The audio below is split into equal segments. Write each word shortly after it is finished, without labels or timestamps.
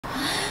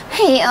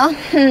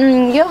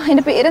അയ്യോ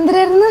എന്റെ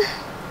പേരെന്തിനായിരുന്നു?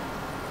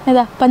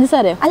 ഏതാ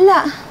പഞ്ചസാരയോ? അല്ല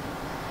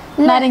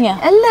നാരങ്ങ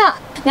അല്ല,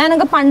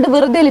 ഞാനൊക്കെ പണ്ട്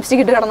വെറുതെ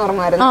ലിപ്സ്റ്റിക് ഇട്ട്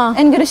കിടന്നുറങ്ങുമായിരുന്നു.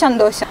 എനിക്കൊരു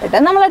സന്തോഷം.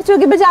 നമ്മൾ അടിച്ചു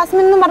നോക്കിയപ്പോ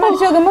ജാസ്മിൻ എന്ന് പറഞ്ഞ്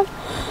അടിച്ചു നോക്കുമ്പോ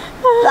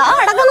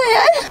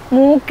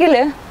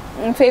മൂക്കില്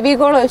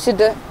ഫെവിക്കോൾ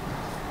വെച്ചിട്ട്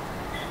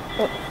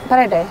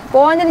പറയട്ടെ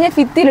പോകാൻ ഞാൻ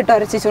ഭിത്തിയിലിട്ട്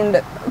ഉരച്ചിട്ടുണ്ട്.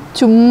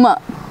 ചുമ്മാ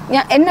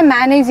ഞാൻ എന്നെ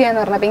മാനേജ്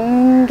ചെയ്യാന്ന് പറഞ്ഞ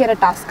ഭയങ്കര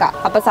ടാസ്കാ.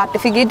 അപ്പൊ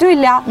സർട്ടിഫിക്കറ്റും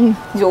ഇല്ല,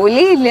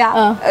 ജോലിയും ഇല്ല,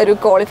 ഒരു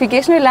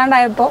ക്വാളിഫിക്കേഷനും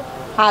ഇല്ലാണ്ടായപ്പോ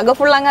ആകെ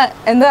ഫുൾ അങ്ങ്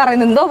എന്താ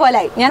പറയുന്നത് എന്തോ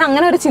പോലായി. ഞാൻ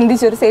അങ്ങനെ ഒരു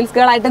ചിന്തിച്ചു, ഒരു സെയിൽസ്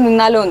ഗേൾ ആയിട്ട്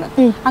നിന്നാലോ എന്ന്.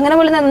 അങ്ങനെ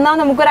പോലെ നിന്നാൽ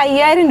നമുക്കൊരു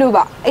 5000 രൂപ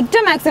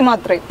ഏറ്റവും മാക്സിമം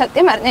മാത്രമേ.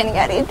 സത്യം പറഞ്ഞാൽ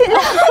എനിക്ക് അറിയത്തില്ല.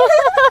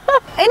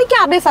 എനിക്ക്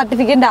ആരുടെയും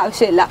സർട്ടിഫിക്കറ്റിന്റെ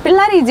ആവശ്യമില്ല.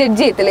 പിള്ളേർ ഈ ജഡ്ജ്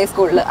ചെയ്യത്തില്ലേ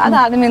സ്കൂളിൽ, അത്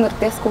ആദ്യമേ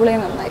നിർത്തിയ സ്കൂളിൽ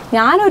നന്നായി.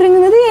 ഞാൻ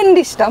ഒരുങ്ങുന്നത്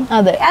എന്റെ ഇഷ്ടം,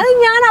 അത്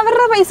ഞാൻ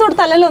അവരുടെ പൈസ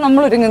കൊടുത്തല്ലോ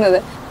നമ്മൾ ഒരുങ്ങുന്നത്.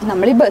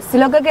 നമ്മൾ ഈ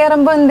ബസ്സിലൊക്കെ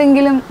കയറുമ്പോ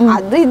എന്തെങ്കിലും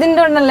അത്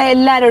ഇതിന്റെ ഉണ്ടല്ലേ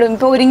എല്ലാരോടും.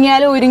 ഇപ്പൊ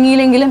ഒരുങ്ങിയാലും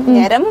ഒരുങ്ങിയില്ലെങ്കിലും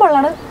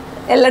ഞരമ്പുള്ളത്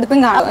എല്ലായിടത്തും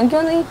കാണും. എനിക്ക്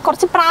തോന്നുന്നു ഈ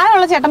കുറച്ച്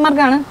പ്രായമുള്ള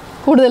ചേട്ടന്മാർക്കാണ്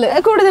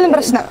കൂടുതലും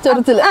പ്രശ്നം,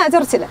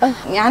 ചൊറിച്ചില്.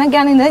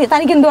 ഞാനൊക്കെയാണ്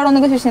തനിക്ക്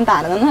എന്തുവാണോന്നൊക്കെ ചോദിച്ചാൽ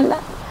താനൊന്നുമല്ല.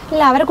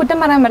 ഇല്ല, അവരെ കുറ്റം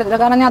പറയാൻ പറ്റത്തില്ല,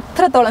 കാരണം ഞാൻ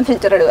അത്രത്തോളം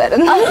ഫിൽറ്റർ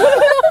ഇടുമായിരുന്നു.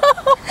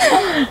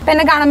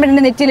 എന്നെ കാണുമ്പോൾ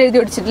എന്റെ നെറ്റിയിൽ എഴുതി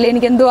ഒടിച്ചിട്ടില്ല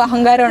എനിക്ക് എന്തോ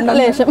അഹങ്കാരം ഉണ്ടോ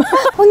ലേശം.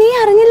 നീ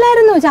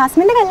അറിഞ്ഞില്ലായിരുന്നു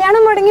ജാസ്മിന്റെ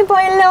കല്യാണം മുടങ്ങി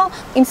പോയല്ലോ?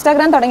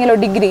 ഇൻസ്റ്റാഗ്രാം തുടങ്ങിയല്ലോ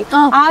ഡിഗ്രി.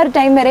 ആ ഒരു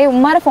ടൈം വരെ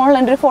ഉമ്മാരെ ഫോണിൽ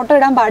എൻ്റെ ഒരു ഫോട്ടോ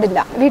ഇടാൻ പാടില്ല.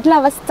 വീട്ടിലെ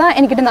അവസ്ഥ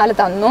എനിക്കിട്ട് 4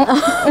 തന്നു.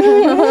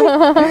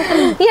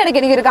 ഈ ഇടയ്ക്ക്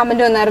എനിക്കൊരു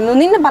കമന്റ് വന്നായിരുന്നു,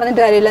 നിന്നെ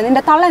പറഞ്ഞിട്ട് കാര്യമില്ല,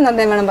 നിന്റെ തള്ള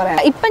എന്തേ വേണം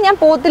പറയാം. ഇപ്പൊ ഞാൻ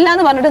പോത്തില്ല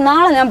എന്ന് പറഞ്ഞിട്ട്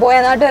നാളെ ഞാൻ പോയ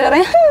നാട്ടുകാരെ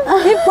പറയാം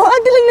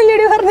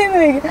പോത്തില്ലെന്നല്ലേ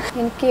പറഞ്ഞെന്ന്.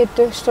 എനിക്ക്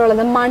ഏറ്റവും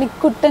ഇഷ്ടമുള്ളത്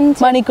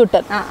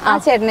മണിക്കുട്ടൻ. ആ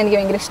ചേട്ടൻ എനിക്ക്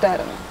ഭയങ്കര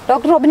ഇഷ്ടമായിരുന്നു.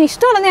 ഡോക്ടർ റോബിന്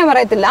ഇഷ്ടമുള്ളതെന്ന് ഞാൻ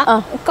പറയത്തില്ല.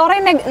 കുറെ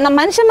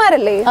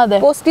മനുഷ്യന്മാരല്ലേ,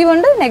 പോസിറ്റീവ്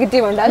ഉണ്ട്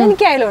നെഗറ്റീവ് ഉണ്ട്, അത്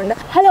എനിക്കായാലും ഉണ്ട്.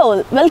 Hello,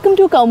 welcome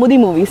to Kaumudi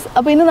movies.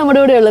 അപ്പൊ ഇന്ന് നമ്മുടെ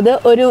കൂടെ ഉള്ളത്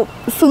ഒരു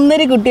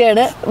സുന്ദരി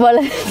കുട്ടിയാണ്.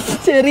 വളരെ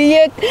ചെറിയ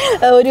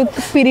ഒരു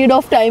പീരീഡ്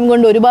ഓഫ് ടൈം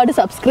കൊണ്ട് ഒരുപാട്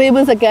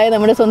സബ്സ്ക്രൈബേഴ്സ് ഒക്കെ ആയ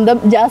നമ്മുടെ സ്വന്തം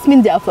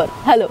ജാസ്മിൻ ജാഫർ.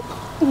 ഹലോ.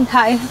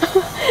 ഹായ്.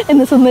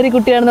 എന്ന് സുന്ദരി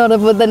കുട്ടിയാണെന്ന്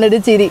പറഞ്ഞപ്പോൾ തന്നെ ഒരു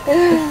ചിരി.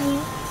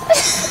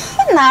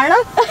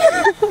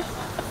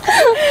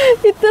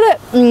 ഇത്ര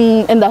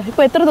എന്താ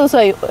ഇപ്പൊ എത്ര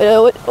ദിവസമായി?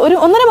 ഒരു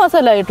 1.5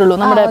 മാസമല്ലേ ആയിട്ടുള്ളൂ?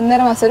 നമ്മുടെ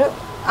 1.5 മാസം, ഒരു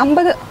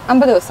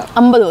 50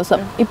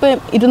 ദിവസം. ഇപ്പൊ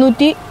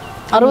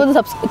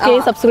 260K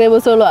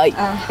സബ്സ്ക്രൈബേഴ്സോളം ആയി.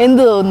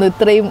 എന്ത് തോന്നുന്നു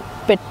ഇത്രയും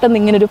പെട്ടെന്ന്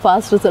ഇങ്ങനെ ഒരു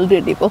ഫാസ്റ്റ് റിസൾട്ട്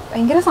കിട്ടിയപ്പോ?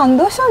 ഭയങ്കര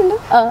സന്തോഷമുണ്ട്,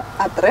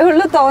 അത്രേ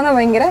ഉള്ളു. തോന്നുന്നു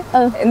ഭയങ്കര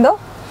എന്തോ.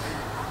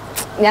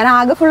 ഞാൻ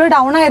ആകെ ഫുള്ള്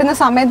ഡൗൺ ആയിരുന്ന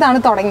സമയത്താണ്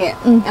തുടങ്ങിയത്.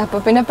 അപ്പൊ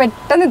പിന്നെ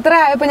പെട്ടെന്ന് ഇത്ര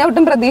ആയപ്പോ ഞാൻ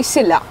ഒട്ടും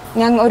പ്രതീക്ഷിച്ചില്ല.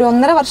 ഞാൻ ഒരു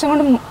 1.5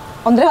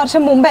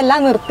 വർഷം മുമ്പ് എല്ലാം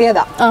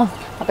നിർത്തിയതാ.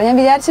 അപ്പൊ ഞാൻ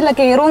വിചാരിച്ചില്ല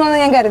കേറൂന്നൊന്നും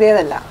ഞാൻ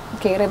കരുതിയതല്ല.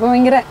 കേറിയപ്പോ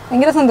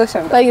ഭയങ്കര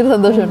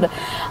സന്തോഷമുണ്ട്.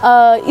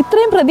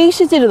 ഇത്രയും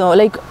പ്രതീക്ഷിച്ചിരുന്നോ?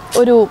 ലൈക്ക്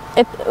ഒരു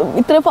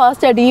ഇത്ര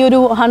ഫാസ്റ്റ് ആയിട്ട് ഈ ഒരു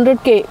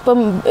 100K ഇപ്പം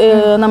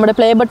നമ്മുടെ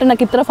പ്ലേ ബട്ടൺ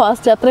ഒക്കെ ഇത്ര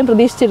ഫാസ്റ്റ് അത്രയും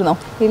പ്രതീക്ഷിച്ചിരുന്നോ?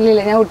 ഇല്ല,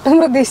 ഞാൻ ഒട്ടും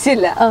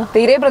പ്രതീക്ഷിച്ചില്ല,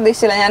 തീരെ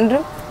പ്രതീക്ഷിച്ചില്ല.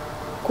 ഞാനൊരു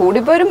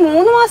കൂടിപ്പോ ഒരു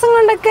 3 മാസം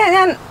കൊണ്ടൊക്കെ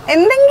ഞാൻ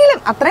എന്തെങ്കിലും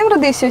അത്രയും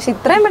പ്രതീക്ഷിച്ചു. പക്ഷെ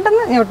ഇത്രയും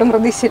പെട്ടെന്ന് ഞാൻ ഒട്ടും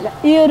പ്രതീക്ഷിച്ചില്ല.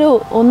 ഈ ഒരു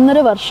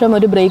 1.5 വർഷം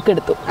ഒരു ബ്രേക്ക്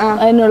എടുത്തു,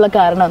 അതിനുള്ള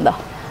കാരണം എന്താ?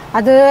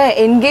 അത്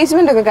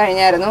എൻഗേജ്മെന്റ് ഒക്കെ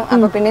കഴിഞ്ഞായിരുന്നു.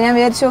 അപ്പൊ പിന്നെ ഞാൻ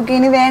വിചാരിച്ചു ഓക്കെ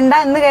ഇനി വേണ്ട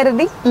എന്ന്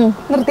കരുതി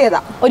നിർത്തിയതാ.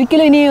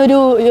 ഒരിക്കലും ഇനി ഒരു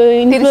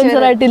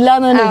ഇൻഫ്ലുവൻസർ ആയിട്ടില്ല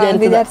എന്ന്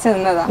വിചാരിച്ചു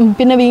നിന്നതാ.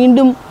 പിന്നെ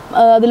വീണ്ടും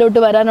അതിലോട്ട്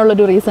വരാനുള്ള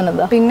ഒരു റീസൺ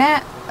എന്താ? പിന്നെ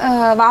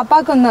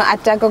വാപ്പാക്കൊന്ന്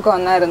അറ്റാക്ക് ഒക്കെ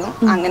വന്നായിരുന്നു.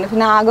 അങ്ങനെ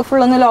പിന്നെ ആകെ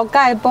ഫുൾ ഒന്ന്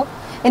ലോക്കായപ്പോ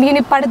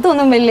എനിക്കിനി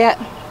പഠിത്തമൊന്നും വലിയ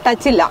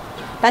ടച്ചില്ല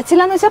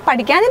എന്ന് വെച്ചാൽ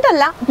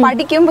പഠിക്കാനിട്ടല്ല,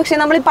 പഠിക്കും. പക്ഷെ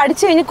നമ്മൾ ഈ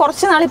പഠിച്ചു കഴിഞ്ഞ്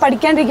കുറച്ച് നാൾ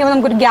പഠിക്കാണ്ടിരിക്കുമ്പോൾ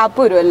നമുക്കൊരു ഗ്യാപ്പ്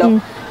വരുമല്ലോ.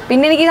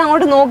 പിന്നെ എനിക്കിത്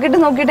അങ്ങോട്ട്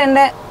നോക്കിയിട്ട്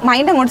എൻ്റെ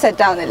മൈൻഡ് അങ്ങോട്ട്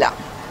സെറ്റ് ആവുന്നില്ല.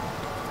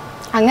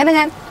 അങ്ങനെ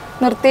ഞാൻ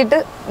നിർത്തിയിട്ട്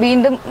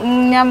വീണ്ടും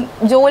ഞാൻ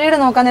ജോലിയുടെ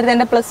നോക്കാൻ നേരത്തെ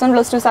എൻ്റെ +1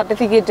 +2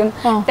 സർട്ടിഫിക്കറ്റും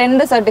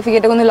 10th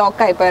സർട്ടിഫിക്കറ്റൊക്കെ ഒന്ന്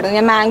ലോക്ക് ആയിപ്പോയിരുന്നു.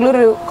 ഞാൻ മാംഗ്ലൂർ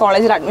ഒരു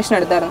കോളേജിൽ അഡ്മിഷൻ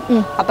എടുത്തായിരുന്നു.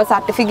 അപ്പൊ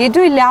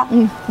സർട്ടിഫിക്കറ്റും ഇല്ല,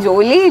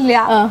 ജോലിയും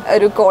ഇല്ല,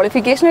 ഒരു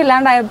ക്വാളിഫിക്കേഷനും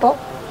ഇല്ലാണ്ടായപ്പോ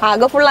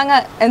ആകെ ഫുൾ അങ്ങ്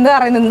എന്താ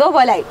പറയുന്നത് എന്തോ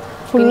പോലായി,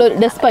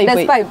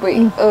 ഡെസ്പായി പോയി.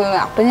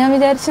 അപ്പൊ ഞാൻ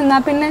വിചാരിച്ചു എന്നാ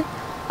പിന്നെ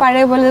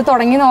പഴയ പോലെ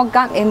തുടങ്ങി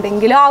നോക്കാം,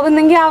 എന്തെങ്കിലും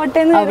ആവുന്നെങ്കിൽ ആവട്ടെ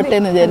എന്ന്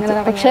വിചാരിച്ചു.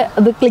 പക്ഷെ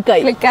അത്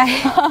ക്ലിക്കായി.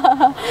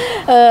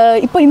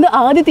 ഇപ്പൊ ഇന്ന്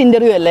ആദ്യത്തെ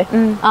ഇന്റർവ്യൂ അല്ലേ?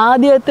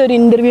 ആദ്യത്തെ ഒരു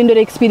ഇന്റർവ്യൂവിന്റെ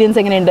ഒരു എക്സ്പീരിയൻസ്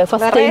എങ്ങനെയുണ്ട്?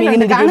 ഫസ്റ്റ് ടൈം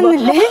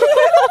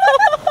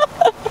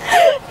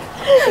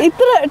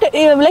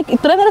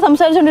ഇത്ര നേരം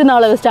സംസാരിച്ചോണ്ടിരുന്ന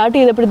ആള് സ്റ്റാർട്ട്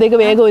ചെയ്തപ്പോഴത്തേക്ക്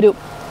വേഗം ഒരു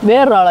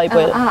വേറൊരാളായി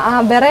പോയത്.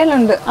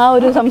 ആ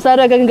ഒരു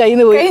സംസാരമൊക്കെ കയ്യിൽ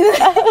നിന്ന് പോയി.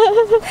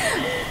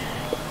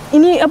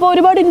 ഇനി അപ്പൊ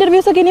ഒരുപാട്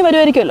ഇന്റർവ്യൂസ് ഒക്കെ ഇനി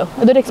വരുമായിരിക്കുമല്ലോ,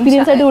 അതൊരു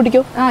എക്സ്പീരിയൻസ് ആയിട്ട്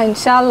കൂട്ടിക്കോ.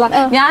 ഇൻഷാ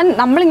അല്ലാഹ്.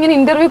 നമ്മളിങ്ങനെ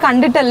ഇന്റർവ്യൂ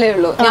കണ്ടിട്ടല്ലേ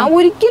ഉള്ളൂ. ഞാൻ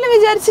ഒരിക്കലും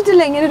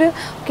വിചാരിച്ചിട്ടില്ല ഇങ്ങനെ ഒരു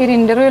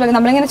ഇന്റർവ്യൂ.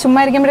 നമ്മളിങ്ങനെ ചുമ്മാ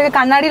ഇരിക്കുമ്പോഴേക്ക്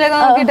കണ്ണാടിയിലൊക്കെ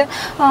നോക്കിയിട്ട്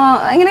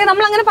ഇങ്ങനെ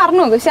നമ്മളങ്ങനെ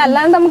പറഞ്ഞു. പക്ഷെ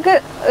അല്ലാതെ നമുക്ക്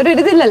ഒരു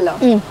ഇതില്ലല്ലോ,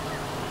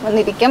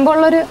 വന്നിരിക്കുമ്പോൾ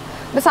ഉള്ളൊരു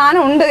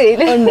സാധനം ഉണ്ട്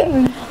കയ്യിൽ.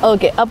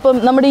 ഓക്കെ,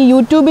 അപ്പം നമ്മുടെ ഈ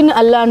യൂട്യൂബിന്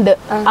അല്ലാണ്ട്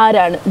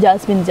ആരാണ്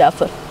ജാസ്മിൻ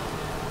ജാഫർ?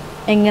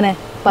 എങ്ങനെ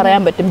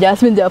പറയാൻ പറ്റും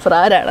ജാസ്മിൻ ജാഫർ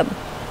ആരാണെന്ന്?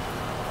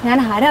 ഞാൻ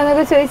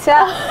ആരാന്നൊക്കെ ചോദിച്ചാ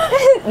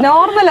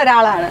നോർമൽ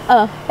ഒരാളാണ്.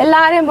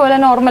 എല്ലാരെയും പോലെ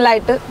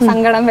നോർമലായിട്ട്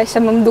സങ്കടം,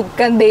 വിഷമം,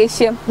 ദുഃഖം,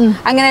 ദേഷ്യം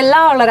അങ്ങനെ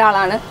എല്ലാം ഉള്ള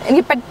ഒരാളാണ്.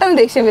 എനിക്ക് പെട്ടെന്ന്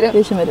ദേഷ്യം വരും,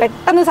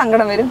 പെട്ടെന്ന്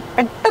സങ്കടം വരും,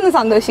 പെട്ടെന്ന്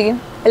സന്തോഷിക്കും,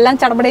 എല്ലാം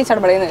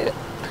ചടപടേന്ന് വരും.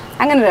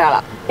 അങ്ങനെ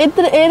ഒരാളാണ്.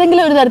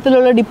 ഏതെങ്കിലും ഒരു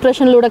തരത്തിലുള്ള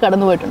ഡിപ്രഷനിലൂടെ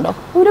കടന്നു പോയിട്ടുണ്ടോ?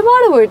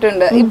 ഒരുപാട്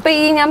പോയിട്ടുണ്ട്. ഇപ്പൊ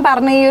ഈ ഞാൻ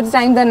പറഞ്ഞ ഈ ഒരു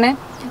ടൈം തന്നെ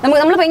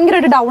നമ്മൾ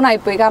ഭയങ്കരമായിട്ട് ഡൗൺ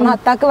ആയിപ്പോയി. കാരണം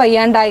അത്താക്ക്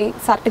വയ്യാണ്ടായി,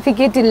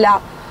 സർട്ടിഫിക്കറ്റ് ഇല്ല,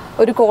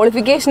 ഒരു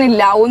ക്വാളിഫിക്കേഷൻ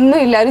ഇല്ല,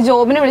 ഒന്നുമില്ല, ഒരു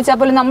ജോബിന് വിളിച്ചാൽ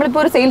പോലും നമ്മളിപ്പോ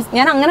ഒരു സെയിൽസ്,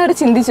 ഞാൻ അങ്ങനെ ഒരു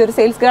ചിന്തിച്ചു ഒരു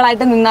സെയിൽസ് ഗേൾ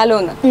ആയിട്ട് നിന്നാലോ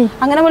എന്ന്.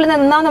 അങ്ങനെ പോലും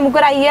നിന്നാൽ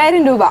നമുക്കൊരു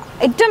 5000 രൂപ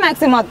ഏറ്റവും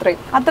മാക്സിമം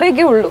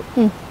അത്രയൊക്കെ ഉള്ളൂ.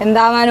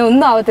 എന്താവാനും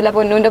ഒന്നും ആവത്തില്ല.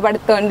 പൊന്നൂന്റെ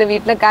പഠിത്തമുണ്ട്,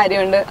 വീട്ടിലെ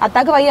കാര്യമുണ്ട്.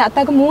 അത്താക്ക് വയ്യ,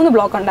 അത്താക്ക് 3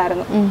 ബ്ലോക്ക്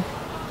ഉണ്ടായിരുന്നു,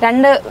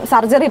 2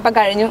 സർജറി ഇപ്പൊ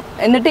കഴിഞ്ഞു,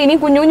 എന്നിട്ട് ഇനി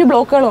കുഞ്ഞു കുഞ്ഞു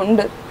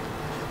ബ്ലോക്കുകളുണ്ട്.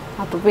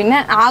 അപ്പൊ പിന്നെ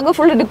ആകെ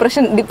ഫുൾ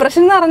ഡിപ്രഷൻ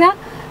എന്ന് പറഞ്ഞാൽ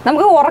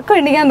നമുക്ക് ഉറക്കം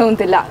എണ്ണിക്കാൻ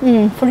തോന്നത്തില്ല.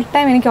 ഫുൾ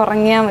ടൈം എനിക്ക്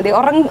ഉറങ്ങിയാൽ മതി,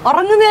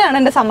 ഉറങ്ങുന്നതാണ്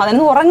എന്റെ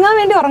സമാധാനം. ഉറങ്ങാൻ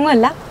വേണ്ടി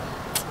ഉറങ്ങുമല്ല,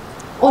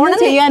 ഒന്നും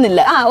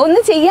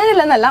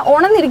ചെയ്യാനില്ല എന്നല്ല,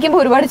 ഉണർന്നിരിക്കുമ്പോൾ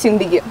ഒരുപാട്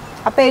ചിന്തിക്കും.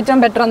 അപ്പൊ ഏറ്റവും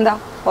ബെറ്റർ എന്താ,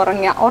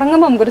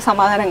 ഉറങ്ങുമ്പോൾ നമുക്കൊരു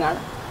സമാധാനം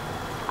കാണും.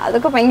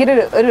 അതൊക്കെ ഭയങ്കര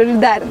ഒരു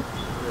ഇതായിരുന്നു.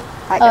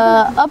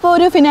 അപ്പൊ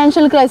ഒരു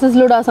ഫിനാൻഷ്യൽ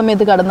ക്രൈസിസിലൂടെ ആ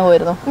സമയത്ത് കടന്നു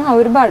പോയിരുന്നു?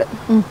 ഒരുപാട്.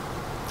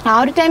 ആ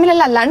ഒരു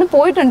ടൈമിലല്ല, അല്ലാണ്ട്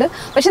പോയിട്ടുണ്ട്.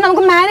 പക്ഷെ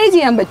നമുക്ക് മാനേജ്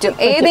ചെയ്യാൻ പറ്റും,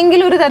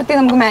 ഏതെങ്കിലും ഒരു തരത്തിൽ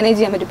നമുക്ക് മാനേജ്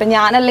ചെയ്യാൻ പറ്റും. ഇപ്പൊ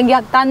ഞാനല്ലെങ്കിൽ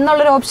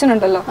അത്താന്നുള്ളൊരു ഓപ്ഷൻ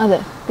ഉണ്ടല്ലോ.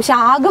 പക്ഷെ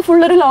ആകെ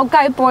ഫുള്ളൊരു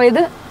ലോക്കായി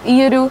പോയത് ഈ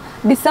ഒരു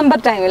ഡിസംബർ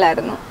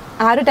ടൈമിലായിരുന്നു.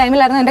 ആ ഒരു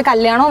ടൈമിലായിരുന്നു എന്റെ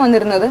കല്യാണവും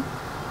വന്നിരുന്നത്.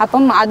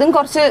 അപ്പം അതും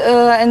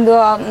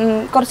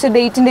കുറച്ച്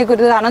ഡേറ്റിന്റെ ഒക്കെ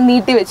ഒരു കാരണം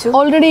നീട്ടി വെച്ചു.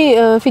 Already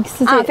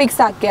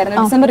fix ആക്കിയായിരുന്നു,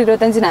 December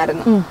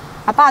 25-നായിരുന്നു.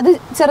 അപ്പൊ അത്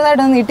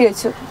ചെറുതായിട്ടൊന്ന് നീട്ടി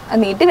വെച്ചു.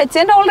 നീട്ടി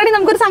വെച്ചതിന്റെ ഓൾറെഡി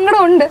നമുക്കൊരു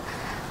സങ്കടം ഉണ്ട്.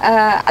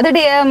 അത്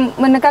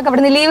മുന്നക്കാക്ക്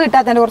അവിടെ നിന്ന് ലീവ്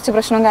കിട്ടാത്തതിന്റെ കുറച്ച്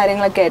പ്രശ്നവും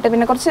കാര്യങ്ങളൊക്കെ ആയിട്ട്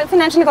പിന്നെ കുറച്ച്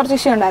ഫിനാൻഷ്യലി കുറച്ച്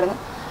ഇഷ്യൂ ഉണ്ടായിരുന്നു.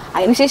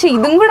 അതിനുശേഷം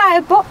ഇതും കൂടെ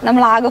ആയപ്പോ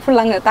നമ്മൾ ആകെ ഫുൾ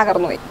അങ്ങ്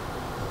തകർന്നു പോയി.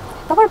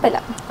 അപ്പൊ കുഴപ്പമില്ല.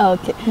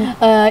 ഓക്കെ.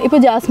 ഇപ്പൊ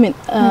ജാസ്മിൻ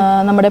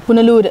നമ്മുടെ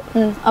പുനലൂര്,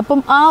 അപ്പം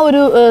ആ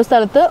ഒരു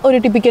സ്ഥലത്ത് ഒരു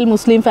ടിപ്പിക്കൽ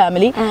മുസ്ലിം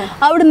ഫാമിലി,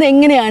 അവിടുന്ന്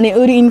എങ്ങനെയാണ്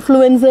ഒരു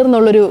ഇൻഫ്ലുവൻസർ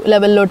എന്നുള്ളൊരു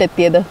ലെവലിലോട്ട്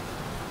എത്തിയത്?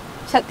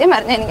 സത്യം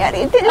പറഞ്ഞാൽ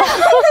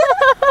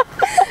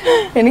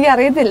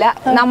എനിക്കറിയത്തില്ല.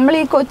 നമ്മൾ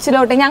ഈ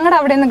കൊച്ചിലോട്ട് ഞങ്ങളുടെ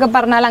അവിടെ എന്നൊക്കെ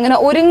പറഞ്ഞാൽ അങ്ങനെ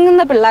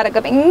ഒരുങ്ങുന്ന പിള്ളേരൊക്കെ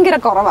ഭയങ്കര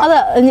കുറവാണ്.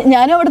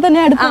 ഞാനും അവിടെ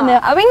തന്നെ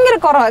ഭയങ്കര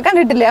കുറവാണ്,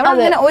 കണ്ടിട്ടില്ലേ?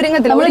 അങ്ങനെ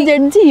ഒരുങ്ങത്തില്ല,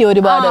 ജഡ്ജ് ചെയ്യും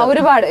ഒരുപാട്.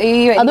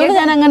 അതുകൊണ്ട്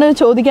ഞാൻ അങ്ങനെ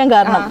ചോദിക്കാൻ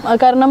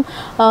കാരണം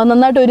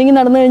നന്നായിട്ട് ഒരുങ്ങി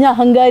നടന്നു കഴിഞ്ഞാൽ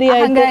അഹങ്കാരി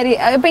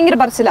ഭയങ്കര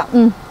പറച്ചില്ല.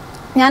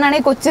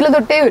 ഞാനാണെങ്കിൽ കൊച്ചില്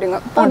തൊട്ടേ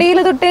ഒരുങ്ങും,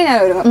 പൊടിയില് തൊട്ടേ ഞാൻ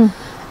ഒരുങ്ങും.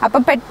 അപ്പൊ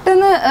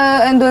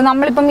പെട്ടെന്ന്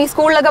നമ്മളിപ്പം ഈ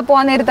സ്കൂളിലൊക്കെ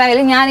പോകാൻ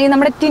നേരത്തായാലും ഞാൻ ഈ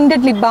നമ്മുടെ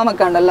ടിൻഡഡ് ലിപ് ബാം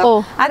ഒക്കെ ഉണ്ടല്ലോ,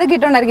 അതൊക്കെ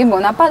ഇട്ടോണ്ടായിരിക്കും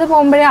പോകുന്നത്. അപ്പൊ അത്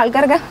പോകുമ്പോഴേ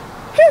ആൾക്കാരൊക്കെ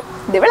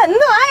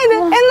ഇവളെന്തുവാ ഇത്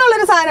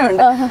എന്നുള്ളൊരു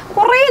സാധനമുണ്ട്.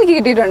 കുറെ എനിക്ക്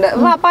കിട്ടിയിട്ടുണ്ട്.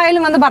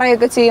 പാപ്പായാലും വന്ന്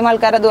പറയുകയൊക്കെ ചെയ്യും,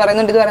 ആൾക്കാർ അത്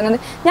പറയുന്നുണ്ട്, ഇത് പറയുന്നുണ്ട്.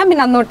 ഞാൻ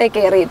പിന്നെ അന്നോട്ടേ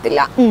കെയർ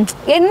ചെയ്യത്തില്ല.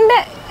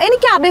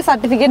 എനിക്ക് ആരുടെയും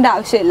സർട്ടിഫിക്കറ്റിന്റെ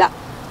ആവശ്യമില്ല.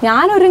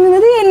 ഞാൻ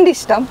ഒരുങ്ങുന്നത് എന്റെ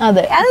ഇഷ്ടം.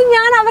 അത്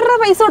ഞാൻ അവരുടെ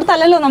പൈസ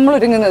കൊടുത്തല്ലല്ലോ നമ്മൾ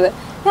ഒരുങ്ങുന്നത്.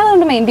 ഞാൻ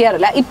അതുകൊണ്ട് മെയിൻ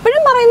ചെയ്യാറില്ല.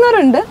 ഇപ്പോഴും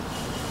പറയുന്നവരുണ്ട്,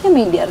 ഞാൻ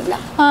മെയിൻ ചെയ്യാറില്ല.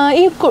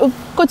 ഈ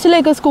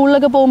കൊച്ചിലേക്ക്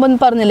സ്കൂളിലൊക്കെ പോകുമ്പോൾ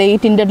പറഞ്ഞില്ലേ ഈ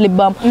ടിൻഡഡ് ലിപ്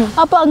ബാം,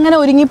 അപ്പൊ അങ്ങനെ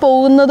ഒരുങ്ങി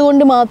പോകുന്നത്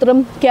കൊണ്ട് മാത്രം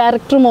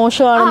ക്യാരക്ടർ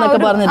മോശമാണെന്നൊക്കെ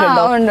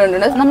പറഞ്ഞിട്ടുണ്ടോ?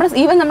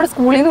 ഈവൻ നമ്മുടെ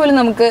സ്കൂളിൽ നിന്ന് പോലും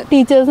നമുക്ക്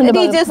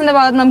ടീച്ചേഴ്സിന്റെ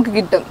ഭാഗത്ത് നമുക്ക്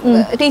കിട്ടും.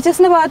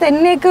 ടീച്ചേഴ്സിന്റെ ഭാഗത്ത്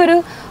എന്നെയൊക്കെ ഒരു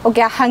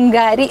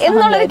അഹങ്കാരി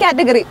എന്നുള്ളൊരു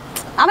കാറ്റഗറി.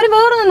 അവര്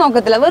വേറൊന്നും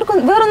നോക്കത്തില്ല,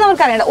 വേറൊന്നും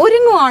അവർക്ക് അറിയണ്ട.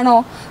 ഒരുങ്ങുവാണോ,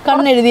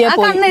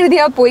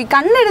 കണ്ണെഴുതിയാ പോയി.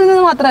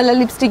 കണ്ണെഴുതുന്നത് മാത്രമല്ല,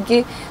 ലിപ്സ്റ്റിക്ക്,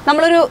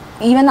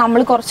 നമ്മൾ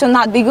കുറച്ചൊന്ന്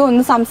അധികം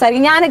ഒന്ന്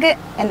സംസാരിക്കും. ഞാനൊക്കെ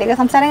എന്റെയൊക്കെ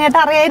സംസാരം കേട്ടാ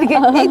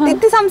അറിയായിരിക്കും,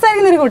 എത്തി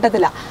സംസാരിക്കുന്ന ഒരു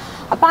കൂട്ടത്തില്ല.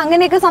 അപ്പൊ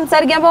അങ്ങനെയൊക്കെ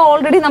സംസാരിക്കുമ്പോ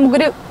ഓൾറെഡി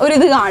നമുക്കൊരു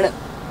ഇത് കാണും,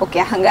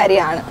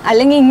 അഹങ്കാരിയാണ്,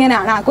 അല്ലെങ്കിൽ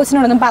ഇങ്ങനെയാണ്. ആ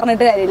കൊച്ചിനോടൊന്നും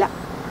പറഞ്ഞിട്ട് കാര്യമില്ല.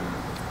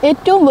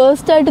 ഏറ്റവും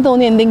വേസ്റ്റ് ആയിട്ട്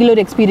തോന്നിയ എന്തെങ്കിലും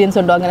ഒരു എക്സ്പീരിയൻസ്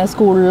ഉണ്ടോ അങ്ങനെ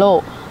സ്കൂളിലോ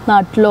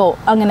നാട്ടിലോ?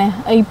 അങ്ങനെ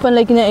ഇപ്പം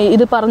ലൈക്ക്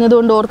ഇത്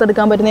പറഞ്ഞതുകൊണ്ട്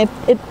ഓർത്തെടുക്കാൻ പറ്റുന്ന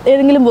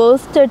ഏതെങ്കിലും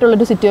വേസ്റ്റ്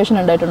ആയിട്ടുള്ളൊരു സിറ്റുവേഷൻ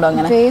ഉണ്ടായിട്ടുണ്ടോ?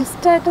 അങ്ങനെ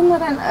വേസ്റ്റ് ആയിട്ടെന്ന്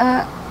പറയാൻ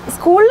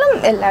സ്കൂളിലും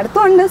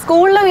എല്ലായിടത്തും ഉണ്ട്.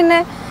 സ്കൂളിൽ പിന്നെ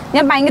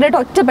ഞാൻ ഭയങ്കരമായിട്ട്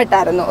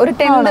ഒറ്റപ്പെട്ടായിരുന്നു. ഒരു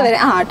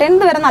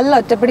 10th വരെ നല്ല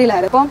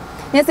ഒറ്റപ്പെടിയിലായിരുന്നു. അപ്പം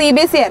ഞാൻ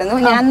CBSE ആയിരുന്നു.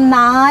 ഞാൻ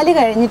 4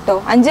 കഴിഞ്ഞിട്ടോ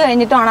 5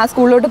 കഴിഞ്ഞിട്ടോ ആണ് ആ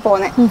സ്കൂളിലോട്ട്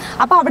പോകുന്നത്.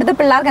 അപ്പൊ അവിടുത്തെ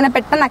പിള്ളേർക്ക് എന്നെ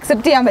പെട്ടെന്ന്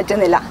അക്സെപ്റ്റ് ചെയ്യാൻ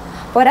പറ്റുന്നില്ല.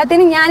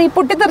 പോരാത്തിന് ഞാൻ ഈ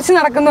പൊട്ടിത്തെറിച്ച്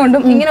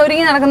നടക്കുന്നതുകൊണ്ടും ഇങ്ങനെ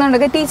ഒരുങ്ങി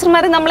നടക്കുന്നതുകൊണ്ടൊക്കെ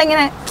ടീച്ചർമാർ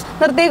നമ്മളിങ്ങനെ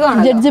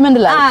നിർത്തിയേക്കുവാണ്.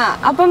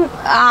 അപ്പം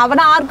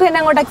അവിടെ ആർക്കും എന്നെ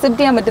അങ്ങോട്ട് അക്സെപ്റ്റ്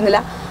ചെയ്യാൻ പറ്റുന്നില്ല.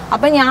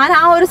 അപ്പൊ ഞാൻ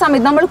ആ ഒരു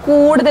സമയത്ത് നമ്മൾ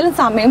കൂടുതലും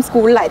സമയം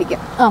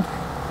സ്കൂളിലായിരിക്കും,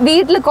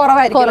 വീട്ടിൽ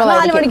കുറവായിരിക്കും.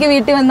 4 മണിക്ക്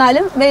വീട്ടിൽ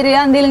വന്നാലും വരിക,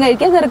 എന്തെങ്കിലും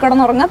കഴിക്കുക, കയറി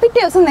കിടന്നുറങ്ങുക, പിറ്റേ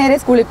ദിവസം നേരെ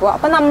സ്കൂളിൽ പോവാം.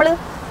 അപ്പൊ നമ്മള്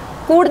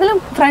കൂടുതലും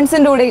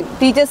ഫ്രണ്ട്സിന്റെ കൂടെയും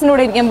ടീച്ചേഴ്സിന്റെ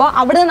കൂടെ ഇരിക്കുമ്പോൾ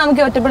അവിടെ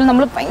നമുക്ക് ഒറ്റപ്പെടും.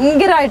 നമ്മൾ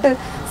ഭയങ്കരമായിട്ട്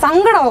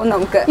സങ്കടമാവും.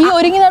 നമുക്ക് ഈ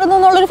ഒരുങ്ങി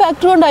നടന്നുള്ളൊരു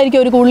ഫാക്ടർ കൊണ്ടായിരിക്കും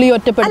ഒരു കൂടുതൽ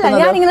ഒറ്റപ്പെടുന്നത്.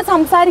 ഞാനിങ്ങനെ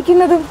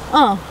സംസാരിക്കുന്നതും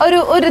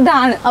ഒരു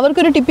ഇതാണ്.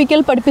 അവർക്കൊരു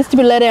ടിപ്പിക്കൽ പഠിപ്പിച്ച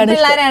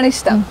പിള്ളേരെയാണ്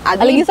ഇഷ്ടം.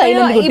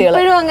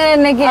 ഇപ്പോഴും അങ്ങനെ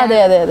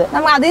തന്നെയൊക്കെയാണ്.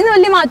 നമുക്ക് അതിന്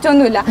വലിയ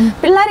മാറ്റമൊന്നുമില്ല.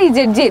 പിള്ളേർ ഈ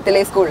ജഡ്ജ്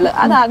ചെയ്യത്തില്ലേ സ്കൂളിൽ,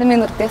 അത് ആദ്യമേ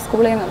നിർത്തിയ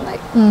സ്കൂളേ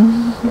നന്നായി.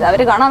 ഇത്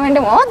അവര് കാണാൻ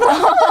വേണ്ടി മാത്രം.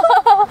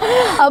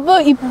 അപ്പൊ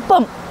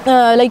ഇപ്പം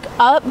ലൈക്ക്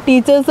ആ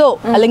ടീച്ചേഴ്സോ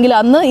അല്ലെങ്കിൽ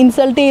അന്ന്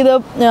ഇൻസൾട്ട് ചെയ്ത്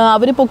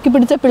അവര് പൊക്കി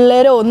പിടിച്ച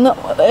പിള്ളേരോ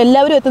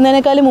എല്ലാവരും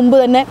എത്തുന്നതിനേക്കാളും മുമ്പ്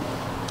തന്നെ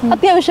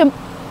അത്യാവശ്യം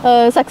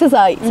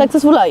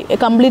സക്സസ്ഫുൾ ആയി.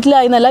 കംപ്ലീറ്റ്ലി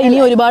ആയി എന്നല്ല, ഇനി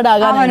ഒരുപാട്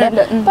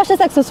ആകാനുണ്ട്, പക്ഷെ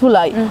സക്സസ്ഫുൾ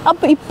ആയി.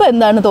 അപ്പൊ ഇപ്പൊ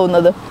എന്താണ്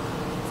തോന്നുന്നത്?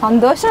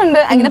 സന്തോഷമുണ്ട്.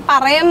 അങ്ങനെ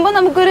പറയുമ്പോ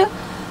നമുക്കൊരു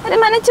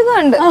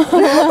മനച്ചുഖമുണ്ട്.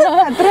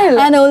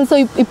 ആൻഡ് ഓൾസോ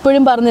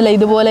ഇപ്പോഴും പറഞ്ഞില്ല,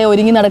 ഇതുപോലെ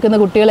ഒരുങ്ങി നടക്കുന്ന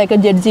കുട്ടികളെയൊക്കെ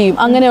ജഡ്ജ് ചെയ്യും.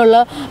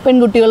 അങ്ങനെയുള്ള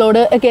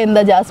പെൺകുട്ടികളോട് ഒക്കെ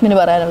എന്താ ജാസ്മിന്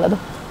പറയാനുള്ളത്?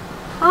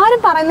 ആരും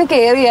പറയുന്നത്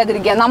കെയർ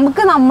ചെയ്യാതിരിക്കുക.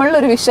 നമുക്ക്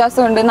നമ്മളിലൊരു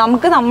വിശ്വാസമുണ്ട്.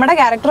 നമുക്ക് നമ്മുടെ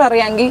ക്യാരക്ടർ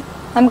അറിയാമെങ്കിൽ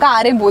നമുക്ക്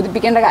ആരെയും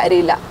ബോധിപ്പിക്കേണ്ട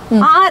കാര്യമില്ല,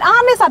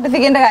 ആരുടെയും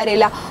സർട്ടിഫിക്കേണ്ട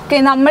കാര്യമില്ല.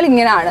 നമ്മൾ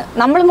ഇങ്ങനെയാണ്,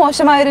 നമ്മൾ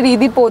മോശമായൊരു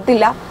രീതിയിൽ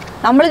പോകത്തില്ല.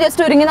 നമ്മൾ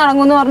ജസ്റ്റ് ഒരുങ്ങി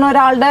നടങ്ങുമെന്ന് പറഞ്ഞ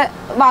ഒരാളുടെ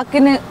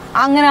വാക്കിന്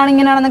അങ്ങനെയാണ്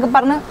ഇങ്ങനെയാണെന്നൊക്കെ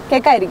പറഞ്ഞ്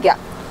കേൾക്കാതിരിക്കുക.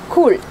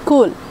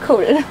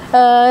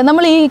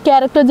 നമ്മൾ ഈ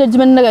ക്യാരക്ടർ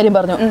ജഡ്ജ്മെന്റിന്റെ കാര്യം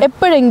പറഞ്ഞു.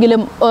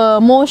 എപ്പോഴെങ്കിലും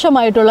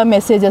മോശമായിട്ടുള്ള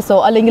മെസ്സേജസോ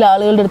അല്ലെങ്കിൽ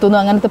ആളുകളുടെ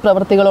അടുത്തൊന്നും അങ്ങനത്തെ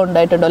പ്രവൃത്തികളോ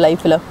ഉണ്ടായിട്ടുണ്ടോ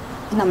ലൈഫിൽ?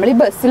 നമ്മൾ ഈ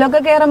ബസ്സിലൊക്കെ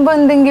കയറുമ്പോ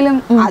എന്തെങ്കിലും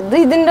അത്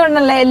ഇതിന്റെ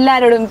ഉണ്ടല്ലോ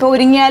എല്ലാരോടും. ഇപ്പൊ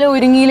ഒരുങ്ങിയാലും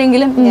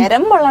ഒരുങ്ങിയില്ലെങ്കിലും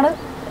ഞരമ്പുള്ളത്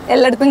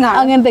എല്ലായിടത്തും കാണാം.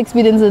 അങ്ങനത്തെ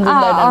എക്സ്പീരിയൻസ്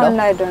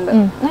ഉണ്ടായിട്ടുണ്ട്.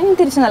 ഞാൻ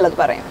തിരിച്ചു നല്ലത്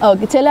പറയും.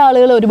 ഓക്കെ. ചില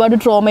ആളുകൾ ഒരുപാട്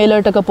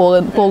ട്രോമയിലോട്ടൊക്കെ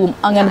പോകും.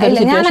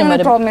 അങ്ങനത്തെ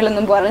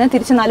ട്രോമയിലൊന്നും പോകാൻ ഞാൻ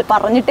തിരിച്ചു നാല്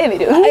പറഞ്ഞിട്ടേ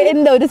വരും.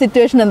 എന്താ ഒരു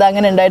സിറ്റുവേഷൻ എന്താ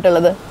അങ്ങനെ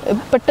ഉണ്ടായിട്ടുള്ളത്?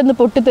 പെട്ടെന്ന്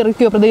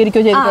പൊട്ടിത്തെറിക്കുകയോ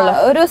പ്രതികരിക്കുകയോ ചെയ്തിട്ടുള്ള?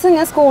 ഒരു ദിവസം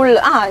ഞാൻ സ്കൂളിൽ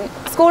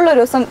ഒരു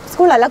ദിവസം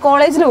സ്കൂളല്ല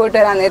കോളേജിൽ പോയിട്ട്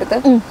വരാൻ നേരത്ത്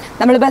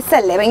നമ്മൾ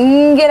ബസ്സല്ലേ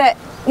ഭയങ്കര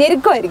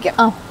ഞെരുക്കമായിരിക്കും.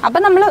 അപ്പൊ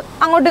നമ്മള്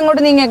അങ്ങോട്ടും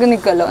ഇങ്ങോട്ടും നീങ്ങിയൊക്കെ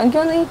നിൽക്കുമല്ലോ. എനിക്ക്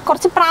തോന്നുന്നു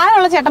കുറച്ച്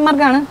പ്രായമുള്ള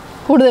ചേട്ടന്മാർക്കാണ്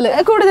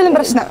കൂടുതലും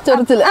പ്രശ്നം,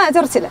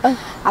 ചൊറിച്ചില്.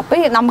 അപ്പൊ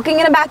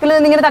നമുക്കിങ്ങനെ ബാക്കിൽ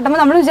നിന്ന് ഇങ്ങനെ തട്ടുമ്പോൾ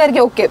നമ്മൾ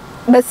വിചാരിക്കും ഓക്കെ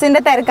ബസ്സിന്റെ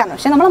തിരക്കാണ്.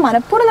 പക്ഷെ നമ്മളെ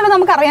മനഃപൂർവ്വം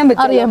നമുക്ക് അറിയാൻ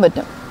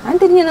പറ്റും. ഞാൻ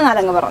തിരിഞ്ഞൊന്ന്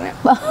നാലങ്ങ് പറഞ്ഞു.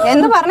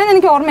 എന്ത് പറഞ്ഞെന്ന്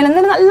എനിക്ക് ഓർമ്മയില്ല.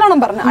 എന്നിട്ട് നല്ലോണം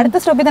പറഞ്ഞു. അടുത്ത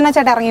സ്റ്റോപ്പിൽ തന്നെ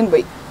ചേട്ടൻ ഇറങ്ങിയും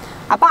പോയി.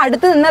 അപ്പൊ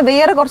അടുത്ത് നിന്ന്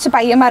വേറെ കുറച്ച്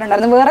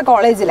പയ്യന്മാരുണ്ടായിരുന്നു വേറെ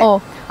കോളേജിലെ.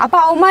 അപ്പൊ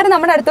അവന്മാര്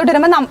നമ്മുടെ അടുത്തോട്ട്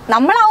വരുമ്പോ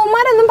നമ്മൾ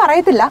അവന്മാരൊന്നും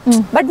പറയത്തില്ല.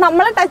 ബട്ട്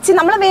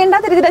നമ്മളെ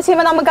വേണ്ടാത്ത രീതി ടച്ച്